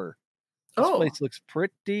tower. This place looks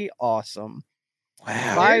pretty awesome.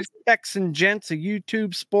 Wow. 5 Texan gents of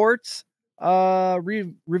YouTube Sports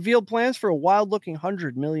revealed plans for a wild-looking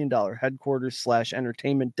 $100 million headquarters /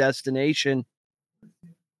 entertainment destination.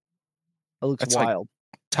 That looks That's wild.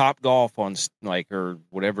 Like Top Golf on like, or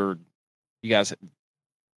whatever you guys.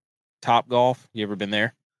 Top Golf. You ever been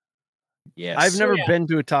there? Yes. I've never been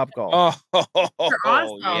to a Top Golf.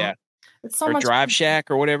 Awesome. Yeah. It's so or much Drive fun. Shack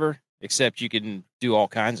or whatever. Except you can do all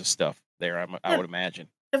kinds of stuff there. I would imagine.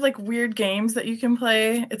 They have like weird games that you can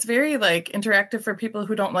play. It's very like interactive for people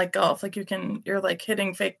who don't like golf. Like you're like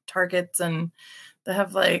hitting fake targets, and they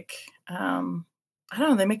have like I don't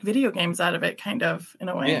know. They make video games out of it, kind of in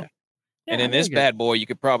a way. Yeah. And in this bad boy, you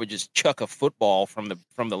could probably just chuck a football from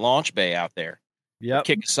the launch bay out there. Yeah.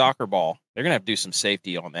 Kick a soccer ball. They're gonna have to do some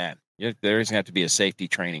safety on that. There's gonna have to be a safety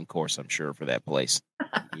training course, I'm sure, for that place.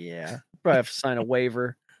 Yeah. Probably have to sign a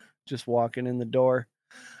waiver just walking in the door.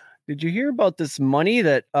 Did you hear about this money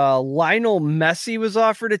that Lionel Messi was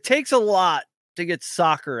offered? It takes a lot to get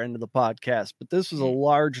soccer into the podcast, but this was a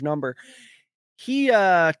large number. He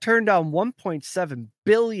turned down $1.7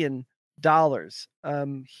 billion.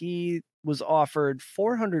 He was offered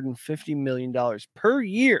 $450 million per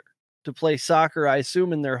year to play soccer, I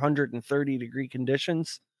assume in their 130-degree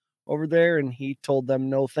conditions over there, and he told them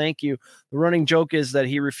no thank you. The running joke is that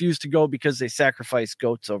he refused to go because they sacrifice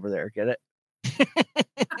goats over there. Get it?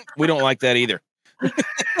 We don't like that either.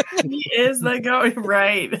 He is the goat,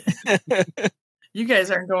 right? You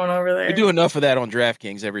guys aren't going over there. We do enough of that on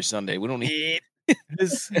DraftKings every Sunday. We don't need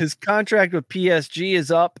his contract with PSG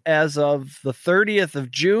is up as of the 30th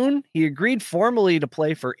of June. He agreed formally to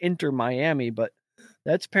play for Inter Miami, but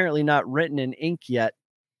that's apparently not written in ink yet.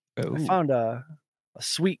 Ooh. I found a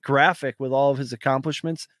sweet graphic with all of his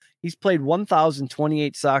accomplishments. He's played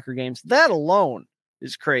 1,028 soccer games. That alone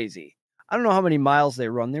is crazy. I don't know how many miles they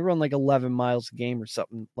run. They run like 11 miles a game or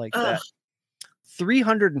something like that.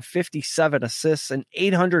 357 assists and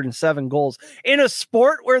 807 goals in a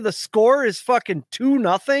sport where the score is fucking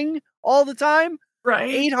 2-0 all the time. Right.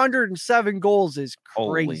 807 goals is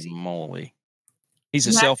crazy. Holy moly. He's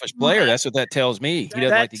a selfish player. That's what that tells me. He doesn't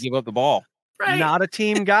like to give up the ball. Right. Not a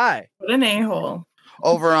team guy. What an a-hole.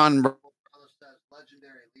 Over on Legendary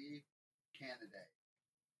League candidate.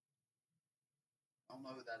 I don't know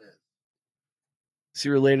who that is. Is he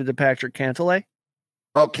related to Patrick Cantlay?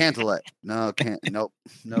 Oh, Cantlay. No, nope.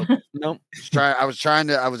 Nope. I was going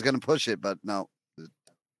to push it, but no.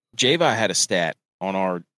 Javi had a stat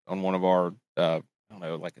on one of our, I don't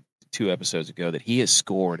know, like 2 episodes ago that he has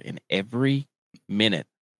scored in every minute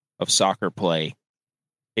of soccer play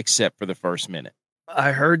except for the first minute.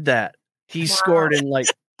 I heard that. He scored in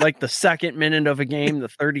like the second minute of a game, the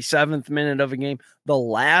 37th minute of a game, the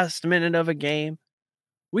last minute of a game.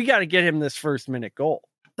 We got to get him this first minute goal.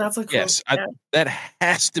 That's a cool. Yes, that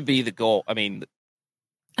has to be the goal. I mean,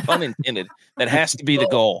 pun intended. That has to be the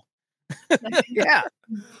goal. Yeah.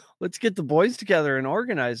 Let's get the boys together and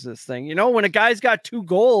organize this thing. You know, when a guy's got 2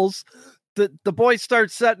 goals, the boys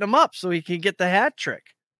start setting him up so he can get the hat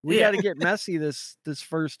trick. We got to get Messi this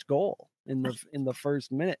first goal in the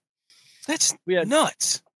first minute. That's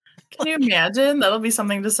nuts. Can you imagine? That'll be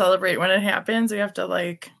something to celebrate when it happens. We have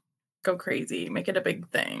to go crazy, make it a big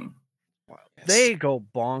thing. Wow. Yes. They go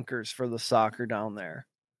bonkers for the soccer down there.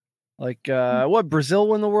 Like what, Brazil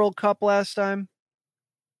won the World Cup last time?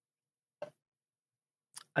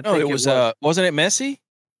 I think it was wasn't it Messi?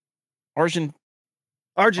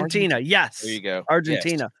 Argentina, yes. There you go.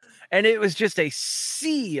 Argentina. Yes. And it was just a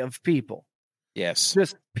sea of people. Yes.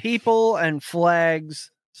 Just people and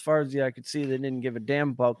flags. As far as I could see, they didn't give a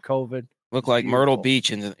damn about COVID. Looked like Myrtle Beach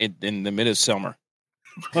in the mid of summer.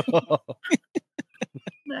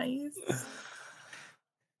 Nice.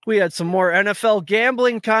 We had some more NFL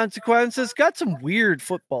gambling consequences. Got some weird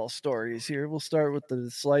football stories here. We'll start with the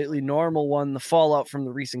slightly normal one. The fallout from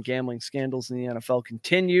the recent gambling scandals in the NFL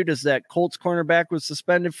continued as that Colts cornerback was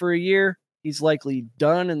suspended for a year. He's likely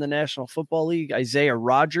done in the National Football League. Isaiah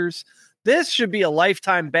Rodgers. This should be a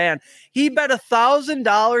lifetime ban. He bet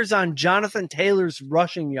 $1,000 on Jonathan Taylor's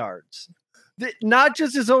rushing yards. Not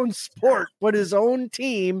just his own sport, but his own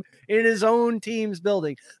team in his own team's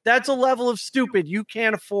building. That's a level of stupid you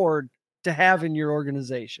can't afford to have in your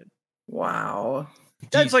organization. Wow.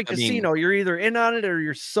 That's like casino. You're either in on it or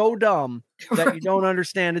you're so dumb that you don't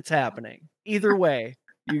understand it's happening. Either way,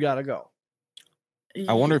 you got to go.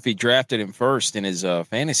 I wonder if he drafted him first in his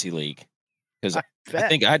fantasy league. Because I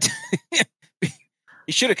think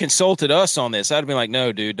he should have consulted us on this. I'd have been like,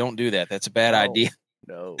 no, dude, don't do that. That's a bad idea.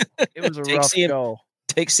 No, it was a rough go.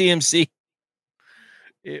 Take CMC.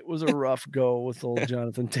 It was a rough go with old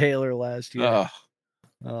Jonathan Taylor last year.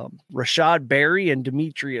 Rashad Berry and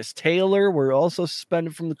Demetrius Taylor were also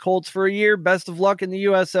suspended from the Colts for a year. Best of luck in the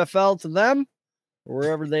USFL to them, or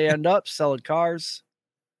wherever they end up selling cars.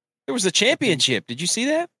 There was a championship. Did you see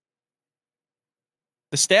that?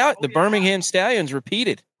 The Birmingham Stallions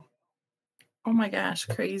repeated. Oh my gosh,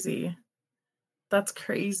 crazy. That's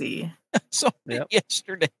crazy. So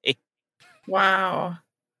yesterday. Wow.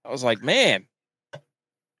 I was like, man,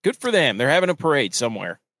 good for them. They're having a parade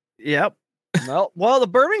somewhere. Yep. Well, the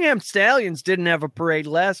Birmingham Stallions didn't have a parade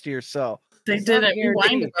last year, so they didn't. We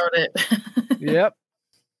whined about it. Yep.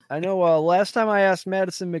 I know. Last time I asked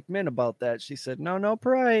Madison McMinn about that, she said, no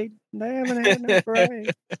parade. They haven't had no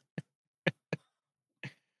parade.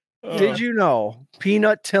 Did you know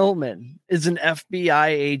Peanut Tillman is an FBI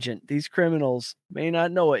agent? These criminals may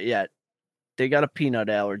not know it yet. They got a peanut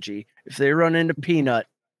allergy. If they run into peanut,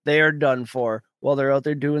 they are done for while they're out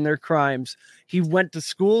there doing their crimes. He went to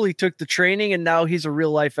school, he took the training, and now he's a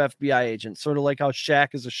real life FBI agent, sort of like how Shaq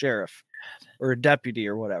is a sheriff. or a deputy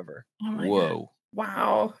or whatever. Oh my Whoa. God.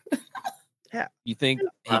 Wow. You think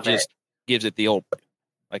he Love just gives it the old,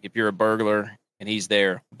 like if you're a burglar and he's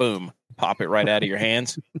there, boom, pop it right out of your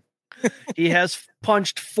hands? He has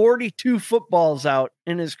punched 42 footballs out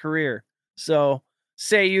in his career. So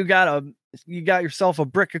say you got yourself a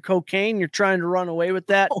brick of cocaine, you're trying to run away with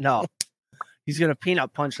that. No, he's going to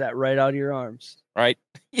peanut punch that right out of your arms. Right.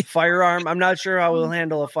 Firearm. I'm not sure how he'll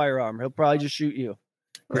handle a firearm. He'll probably just shoot you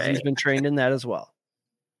because he's Right. been trained in that as well.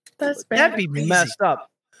 That's That'd bad. be messed up.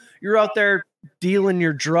 You're out there dealing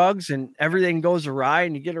your drugs and everything goes awry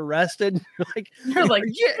and you get arrested. You're like,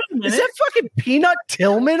 yeah, "Wait a is minute." that fucking Peanut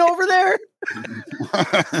Tillman over there?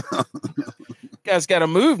 Guy's got a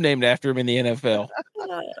move named after him in the NFL.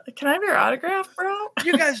 Can I have your autograph, bro?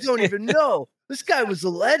 You guys don't even know. This guy was a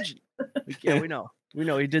legend. Yeah, we know. We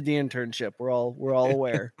know he did the internship. We're all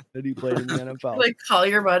aware that he played in the NFL. Like, call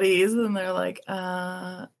your buddies, and they're like,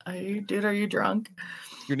 "Are you drunk?"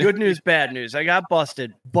 Good news, bad news. I got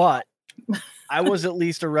busted, but I was at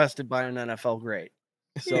least arrested by an NFL great.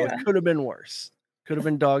 So Yeah. it could have been worse. Could have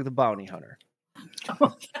been Dog the Bounty Hunter.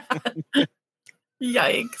 Oh, God.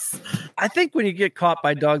 Yikes! I think when you get caught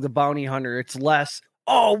by Dog the Bounty Hunter, it's less,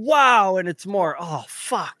 oh, wow, and it's more, oh,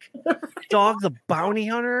 fuck. Dog the Bounty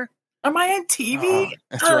Hunter? Am I on TV?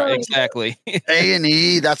 That's right. Exactly.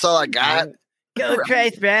 A&E, that's all I got. Go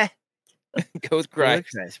Christ, bruh. Go with Christ.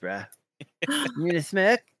 Go Christ, bruh. You need a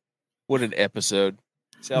smoke? What an episode.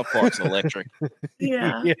 South Park's electric.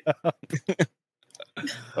 Yeah.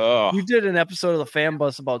 Oh, You did an episode of the Fan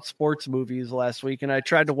Bus about sports movies last week, and I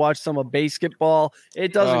tried to watch some of basketball.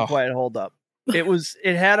 It doesn't quite hold up.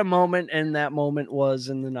 It had a moment, and that moment was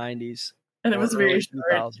in the 90s. And it was or very early short.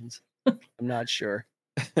 2000s. I'm not sure.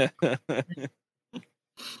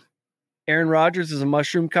 Aaron Rodgers is a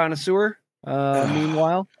mushroom connoisseur.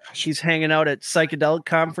 Meanwhile, she's hanging out at psychedelic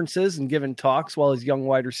conferences and giving talks while his young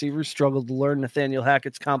wide receivers struggle to learn Nathaniel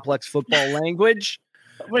Hackett's complex football language.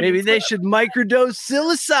 Maybe they should microdose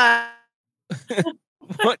psilocybin.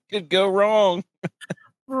 what could go wrong?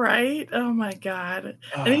 Right? Oh my God.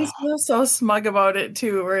 And he's so smug about it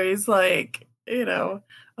too, where he's like,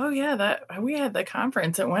 oh yeah, that we had the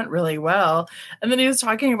conference. It went really well. And then he was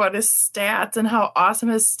talking about his stats and how awesome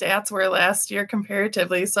his stats were last year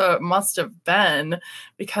comparatively. So it must have been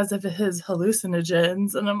because of his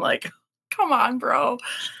hallucinogens. And I'm like, come on, bro.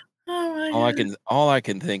 Oh my God. All I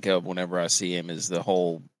can think of whenever I see him is the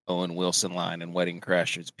whole Owen Wilson line in Wedding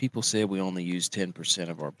Crashers. People say we only use 10%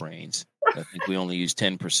 of our brains. I think we only use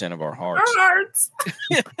 10% of our hearts. Our hearts.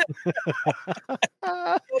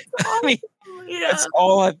 I mean, that's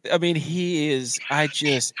all I mean, he is,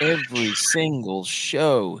 every single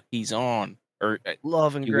show he's on, or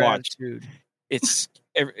Love and you watch, gratitude. it's,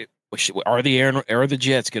 are the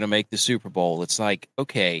Jets going to make the Super Bowl? It's like,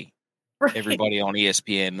 okay, Right. everybody on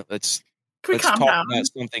ESPN, let's Can we talk calm down? about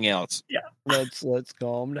something else. Yeah. Let's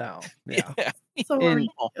calm down. Yeah. So And-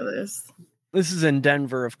 ridiculous. This is in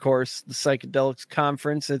Denver, of course, the Psychedelics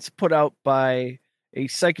Conference. It's put out by a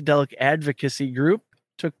psychedelic advocacy group.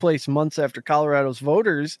 Took place months after Colorado's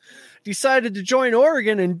voters decided to join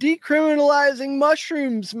Oregon in decriminalizing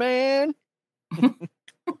mushrooms, man.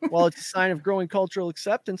 While it's a sign of growing cultural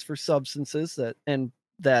acceptance for substances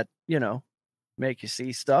that make you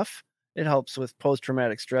see stuff, it helps with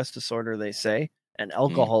post-traumatic stress disorder, they say, and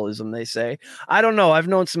alcoholism, they say. I don't know. I've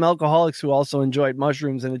known some alcoholics who also enjoyed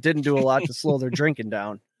mushrooms, and it didn't do a lot to slow their drinking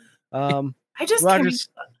down. I just Rogers,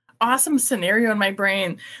 came awesome scenario in my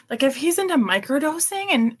brain. Like if he's into microdosing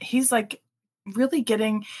and he's like really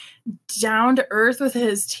getting down to earth with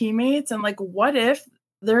his teammates, and like, what if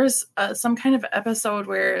there's some kind of episode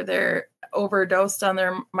where they're overdosed on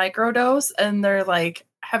their microdose and they're like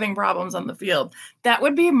having problems on the field? That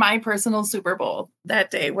would be my personal Super Bowl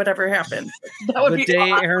that day, whatever happens. That would the be day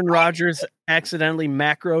awesome. Aaron Rodgers accidentally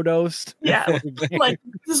macrodosed. Yeah, like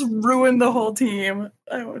just ruin the whole team.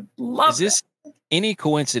 I would love Is this any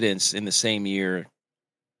coincidence in the same year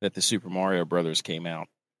that the Super Mario Brothers came out?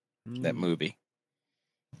 That movie?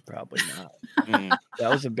 Probably not.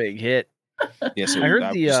 That was a big hit. Yes, I heard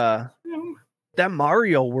that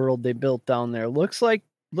Mario world they built down there looks like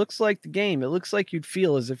the game. It looks like you'd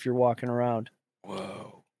feel as if you're walking around.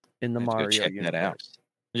 Whoa! In the Let's go Mario check universe. that out.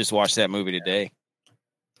 I just watched that movie today.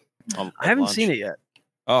 I haven't seen it yet.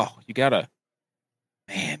 Oh, you gotta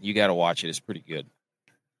watch it. It's pretty good.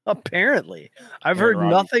 Apparently, I've Aaron heard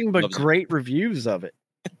Rodgers nothing but loves it. great reviews of it.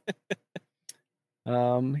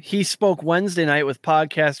 He spoke Wednesday night with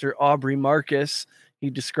podcaster Aubrey Marcus. He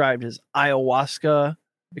described his ayahuasca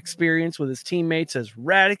experience with his teammates as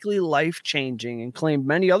radically life-changing and claimed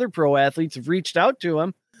many other pro athletes have reached out to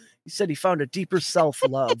him. He said he found a deeper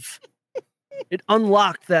self-love. It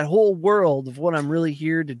unlocked that whole world of what I'm really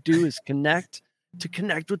here to do is connect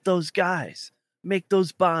with those guys, make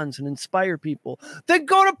those bonds and inspire people. Then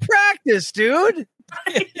go to practice, dude.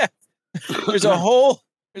 Yeah. There's a whole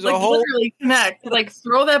literally connect. Like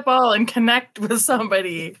throw that ball and connect with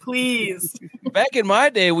somebody, please. Back in my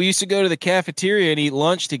day, we used to go to the cafeteria and eat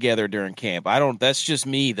lunch together during camp. That's just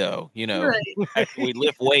me though. Right. After we'd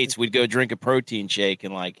lift weights, we'd go drink a protein shake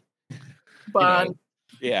and Bond.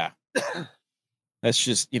 Yeah. That's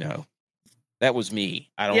just, that was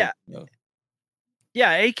me. I don't know.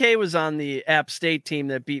 Yeah, AK was on the App State team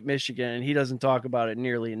that beat Michigan, and he doesn't talk about it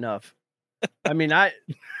nearly enough. I mean, I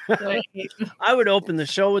would open the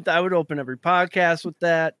show with that. I would open every podcast with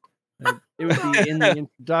that. It would be in the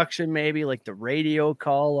introduction, maybe like the radio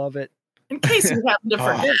call of it. In case you happen to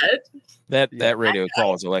forget. That radio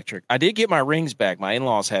call is electric. I did get my rings back. My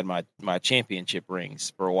in-laws had my championship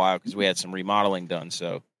rings for a while because we had some remodeling done.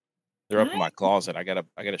 So they're up in my closet. I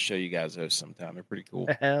gotta show you guys those sometime. They're pretty cool.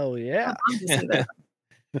 Hell yeah.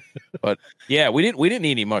 But yeah, we didn't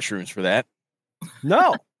need any mushrooms for that.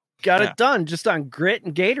 No. Got it done just on grit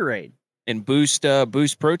and Gatorade. And Boost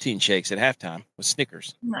protein shakes at halftime with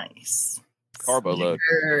Snickers. Nice. Carbo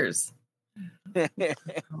Snickers.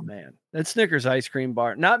 Oh man. That Snickers ice cream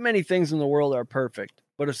bar. Not many things in the world are perfect,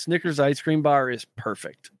 but a Snickers ice cream bar is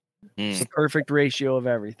perfect. It's the perfect ratio of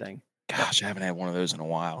everything. Gosh, I haven't had one of those in a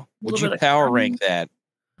while. Would you power rank that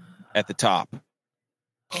at the top?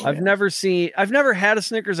 I've never had a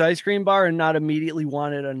Snickers ice cream bar and not immediately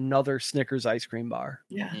wanted another Snickers ice cream bar.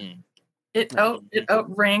 Yeah. It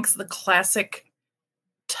outranks the classic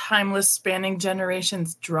timeless spanning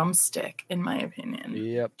generations drumstick, in my opinion.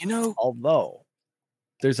 Yep. Although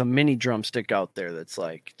there's a mini drumstick out there that's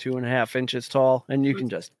like 2.5 inches tall, and you can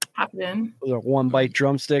just pop it in. Those are 1-bite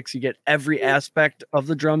drumsticks. You get every aspect of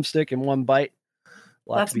the drumstick in one bite. A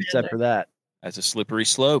lot to be said for that. That's a slippery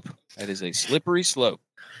slope. That is a slippery slope.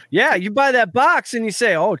 Yeah, you buy that box and you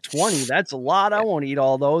say, "Oh, 20, that's a lot. I won't eat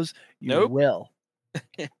all those." You will.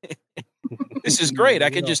 This is great. I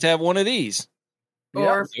could just have one of these.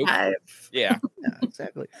 Or 5. Yeah. Yeah,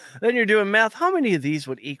 exactly. Then you're doing math. How many of these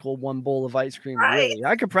would equal one bowl of ice cream? Right. Really?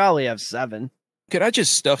 I could probably have 7. Could I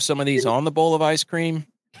just stuff some of these on the bowl of ice cream?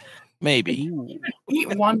 Maybe. You haven't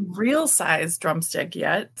eaten one real size drumstick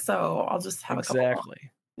yet, so I'll just have a couple.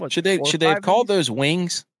 Exactly. What, should they have called those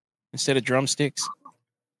wings instead of drumsticks?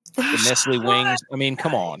 The Nestle wings. I mean,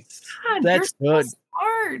 come on. God, that's good. So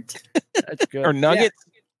smart. That's good. Or nuggets,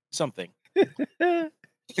 something.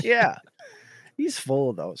 Yeah. He's full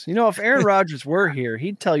of those. If Aaron Rodgers were here,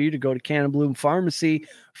 he'd tell you to go to Cannon Bloom Pharmacy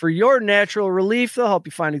for your natural relief. They'll help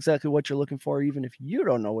you find exactly what you're looking for, even if you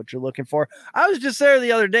don't know what you're looking for. I was just there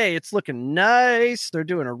the other day. It's looking nice. They're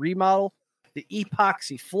doing a remodel. The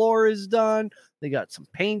epoxy floor is done. They got some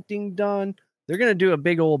painting done. They're going to do a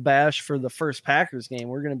big old bash for the first Packers game.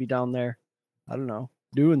 We're going to be down there, I don't know,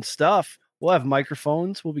 doing stuff. We'll have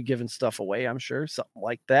microphones. We'll be giving stuff away, I'm sure, something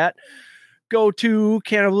like that. Go to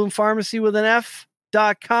Cannon Bloom Pharmacy with an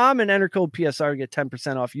F.com and enter code PSR to get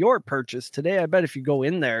 10% off your purchase today. I bet if you go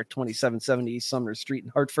in there, 2770 East Sumner Street in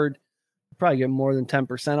Hartford, you'll probably get more than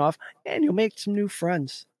 10% off, and you'll make some new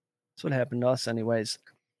friends. That's what happened to us anyways.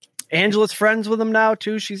 Angela's friends with him now,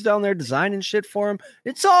 too. She's down there designing shit for him.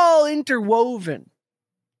 It's all interwoven.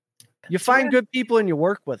 You find good people and you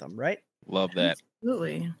work with them, right? Love that.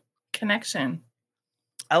 Absolutely. Connection.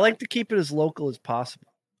 I like to keep it as local as possible.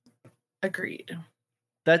 Agreed.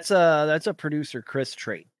 That's a producer Chris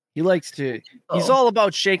trait. He likes to. He's all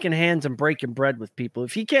about shaking hands and breaking bread with people.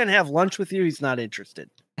 If he can't have lunch with you, he's not interested.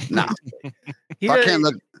 No, I can't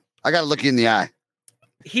look. I gotta look you in the eye.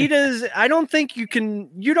 He does. I don't think you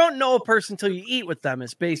can. You don't know a person until you eat with them.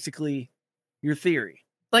 Is basically your theory.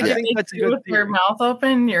 Like if that's you with your mouth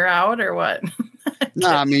open, you're out, or what? No,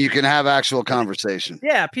 I mean you can have actual conversation.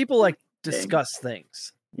 Yeah, people like discuss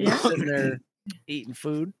things. Yeah, sitting there eating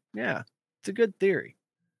food. Yeah, it's a good theory.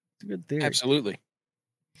 It's a good theory. Absolutely.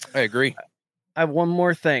 I agree. I have one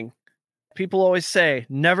more thing. People always say,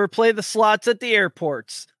 never play the slots at the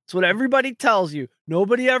airports. It's what everybody tells you.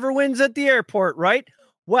 Nobody ever wins at the airport, right?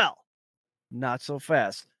 Well, not so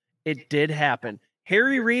fast. It did happen.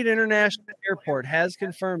 Harry Reid International Airport has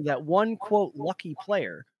confirmed that one, quote, lucky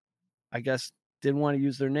player, I guess didn't want to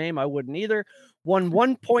use their name, I wouldn't either, won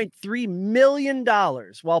 $1.3 million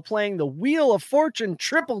while playing the Wheel of Fortune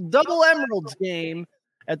Triple-Double Emeralds game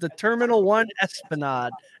at the Terminal 1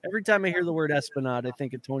 Esplanade. Every time I hear the word Esplanade, I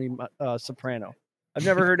think of Tony Soprano. I've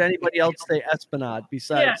never heard anybody else say Esplanade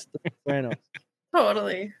besides the Sopranos.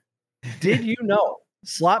 Totally. Did you know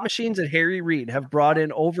slot machines at Harry Reid have brought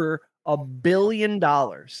in over $1 billion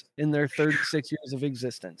in their 36 years of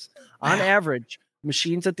existence. On average,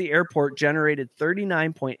 machines at the airport generated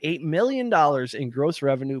 $39.8 million in gross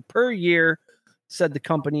revenue per year, said the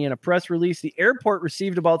company in a press release. The airport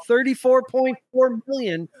received about $34.4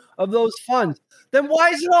 million of those funds. Then why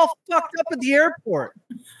is it all fucked up at the airport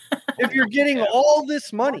if you're getting all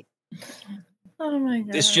this money? Oh my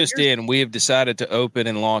god! This just in: we have decided to open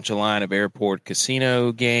and launch a line of airport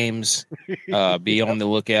casino games. Be on the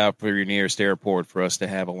lookout for your nearest airport for us to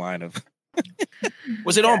have a line of.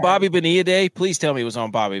 Was it on Bobby Bonilla Day? Please tell me it was on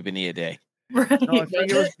Bobby Bonilla Day. Right? No, I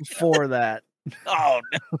think it was before that. Oh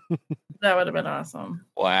no! That would have been awesome.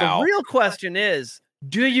 Wow. The real question is: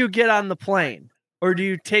 do you get on the plane, or do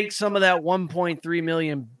you take some of that 1.3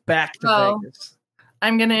 million back to Vegas?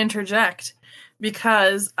 I'm going to interject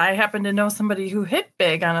because I happen to know somebody who hit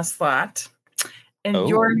big on a slot, and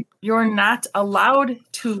you're not allowed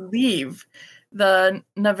to leave. The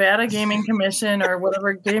Nevada Gaming Commission or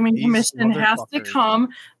whatever gaming commission has to come.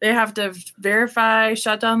 They have to verify,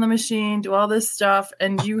 shut down the machine, do all this stuff,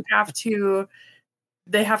 and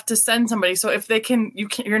they have to send somebody. So if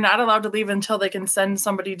you're not allowed to leave until they can send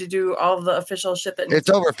somebody to do all the official shit that it's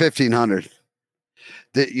over 1,500.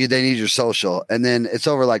 They need your social, and then it's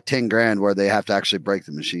over like 10 grand where they have to actually break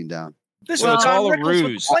the machine down. This Well, was it's all Don a Rickles with the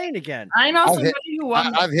ruse. plane again. I know somebody who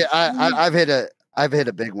won. I've hit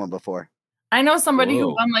a big one before. I know somebody who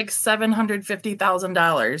Whoa. won like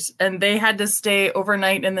 $750,000, and they had to stay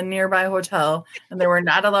overnight in the nearby hotel, and they were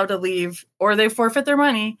not allowed to leave, or they forfeit their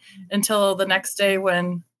money until the next day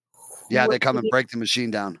when. Yeah, they come and break the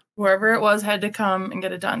machine down. Whoever it was had to come and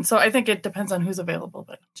get it done. So I think it depends on who's available,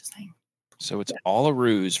 but I'm just saying. So it's all a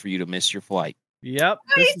ruse for you to miss your flight. Yep.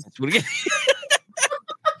 That's what it-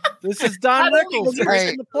 This is Don Rickles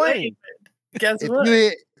breaking the plane. Guess what?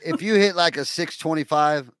 If you hit like a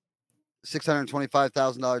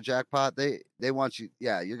 $625,000 jackpot, they want you.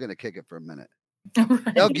 Yeah, you're gonna kick it for a minute.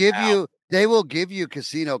 Right. They will give you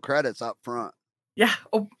casino credits up front. Yeah.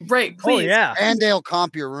 Oh, right. Please. Oh, yeah. And they'll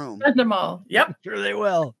comp your room. Send them all. Yep. Sure they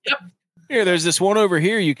will. Here, there's this one over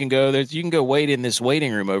here. You can go. You can go wait in this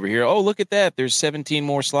waiting room over here. Oh, look at that! There's 17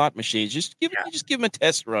 more slot machines. Just give them a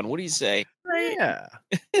test run. What do you say? Right. Yeah.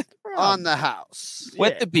 On the house.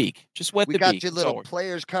 Wet the beak. Just wet We the got beak. your That's all little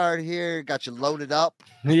player's card here. Got you loaded up.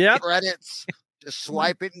 Yep. Credits. Just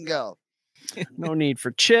swipe it and go. No need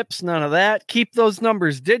for chips. None of that. Keep those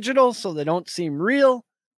numbers digital so they don't seem real.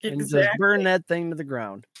 And just burn that thing to the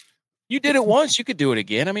ground. You did it once. You could do it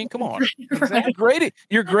again. I mean, come on. Right.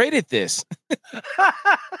 You're great at this.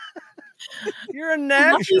 You're a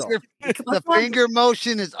natural. The finger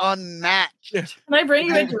motion is unmatched. Can I bring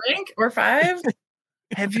you a drink or 5?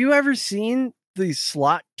 Have you ever seen these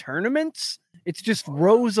slot tournaments? It's just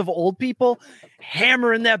rows of old people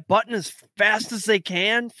hammering that button as fast as they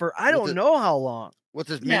can for I don't know how long. With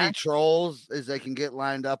as many trolls as they can get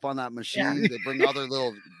lined up on that machine. They bring all their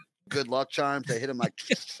little good luck charms. They hit them like.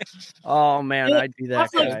 Oh man, I'd be that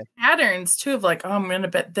guy. Like patterns too of like, oh, I'm going to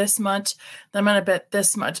bet this much. Then I'm going to bet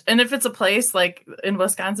this much. And if it's a place like in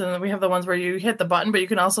Wisconsin, we have the ones where you hit the button, but you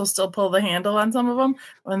can also still pull the handle on some of them.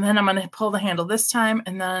 And then I'm going to pull the handle this time,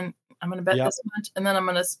 and then I'm going to bet this much, and then I'm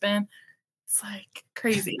going to spin. It's like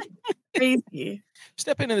crazy, crazy.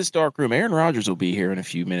 Step into this dark room. Aaron Rodgers will be here in a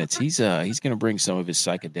few minutes. He's going to bring some of his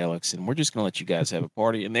psychedelics, and we're just going to let you guys have a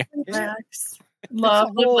party in there. Relax. Love,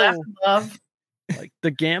 laugh, and love. Like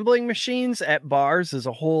the gambling machines at bars is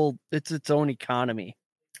it's its own economy.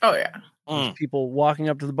 Oh yeah. There's people walking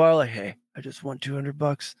up to the bar like, hey, I just won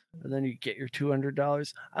 $200, and then you get your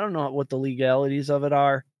 $200. I don't know what the legalities of it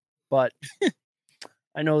are, but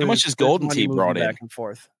I know how much has Golden Tee brought in back and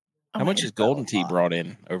forth. How much has Golden Tee brought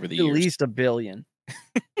in over the years? At least $1 billion.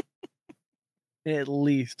 At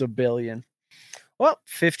least $1 billion. Well,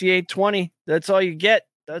 5820. That's all you get.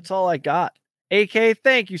 That's all I got. AK,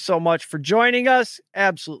 thank you so much for joining us.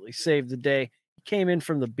 Absolutely saved the day. He came in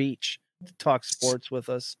from the beach to talk sports with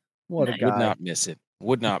us. What a guy. Would not miss it.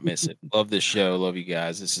 Would not miss it. Love this show. Love you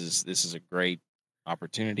guys. This is a great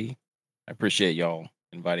opportunity. I appreciate y'all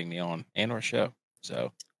inviting me on and our show.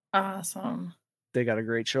 So awesome. They got a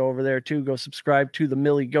great show over there too. Go subscribe to the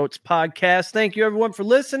Millie Goats podcast. Thank you everyone for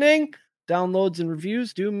listening. Downloads and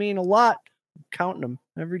reviews do mean a lot. I'm counting them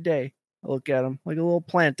every day. I look at them like a little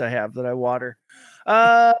plant I have that I water.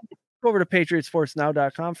 Go over to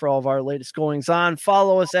patriotsportsnow.com for all of our latest goings on.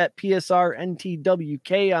 Follow us at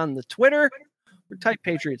PSRNTWK on the Twitter, or type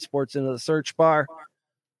Patriot Sports into the search bar.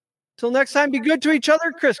 Till next time, be good to each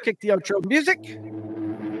other. Chris, kick the outro music.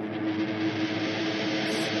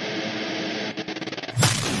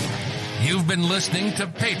 You've been listening to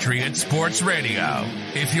Patriot Sports Radio.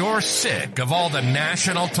 If you're sick of all the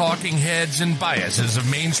national talking heads and biases of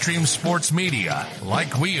mainstream sports media,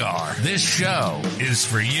 like we are, this show is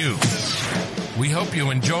for you. We hope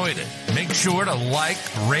you enjoyed it. Make sure to like,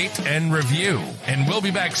 rate, and review. And we'll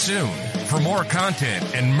be back soon. For more content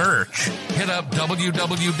and merch, hit up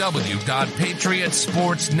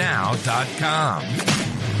www.patriotsportsnow.com.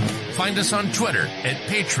 Find us on Twitter at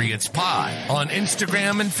PatriotsPod, on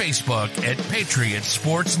Instagram and Facebook at Patriot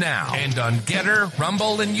Sports Now, and on Getter,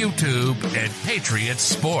 Rumble, and YouTube at Patriot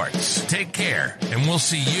Sports. Take care, and we'll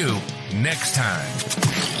see you next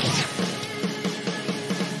time.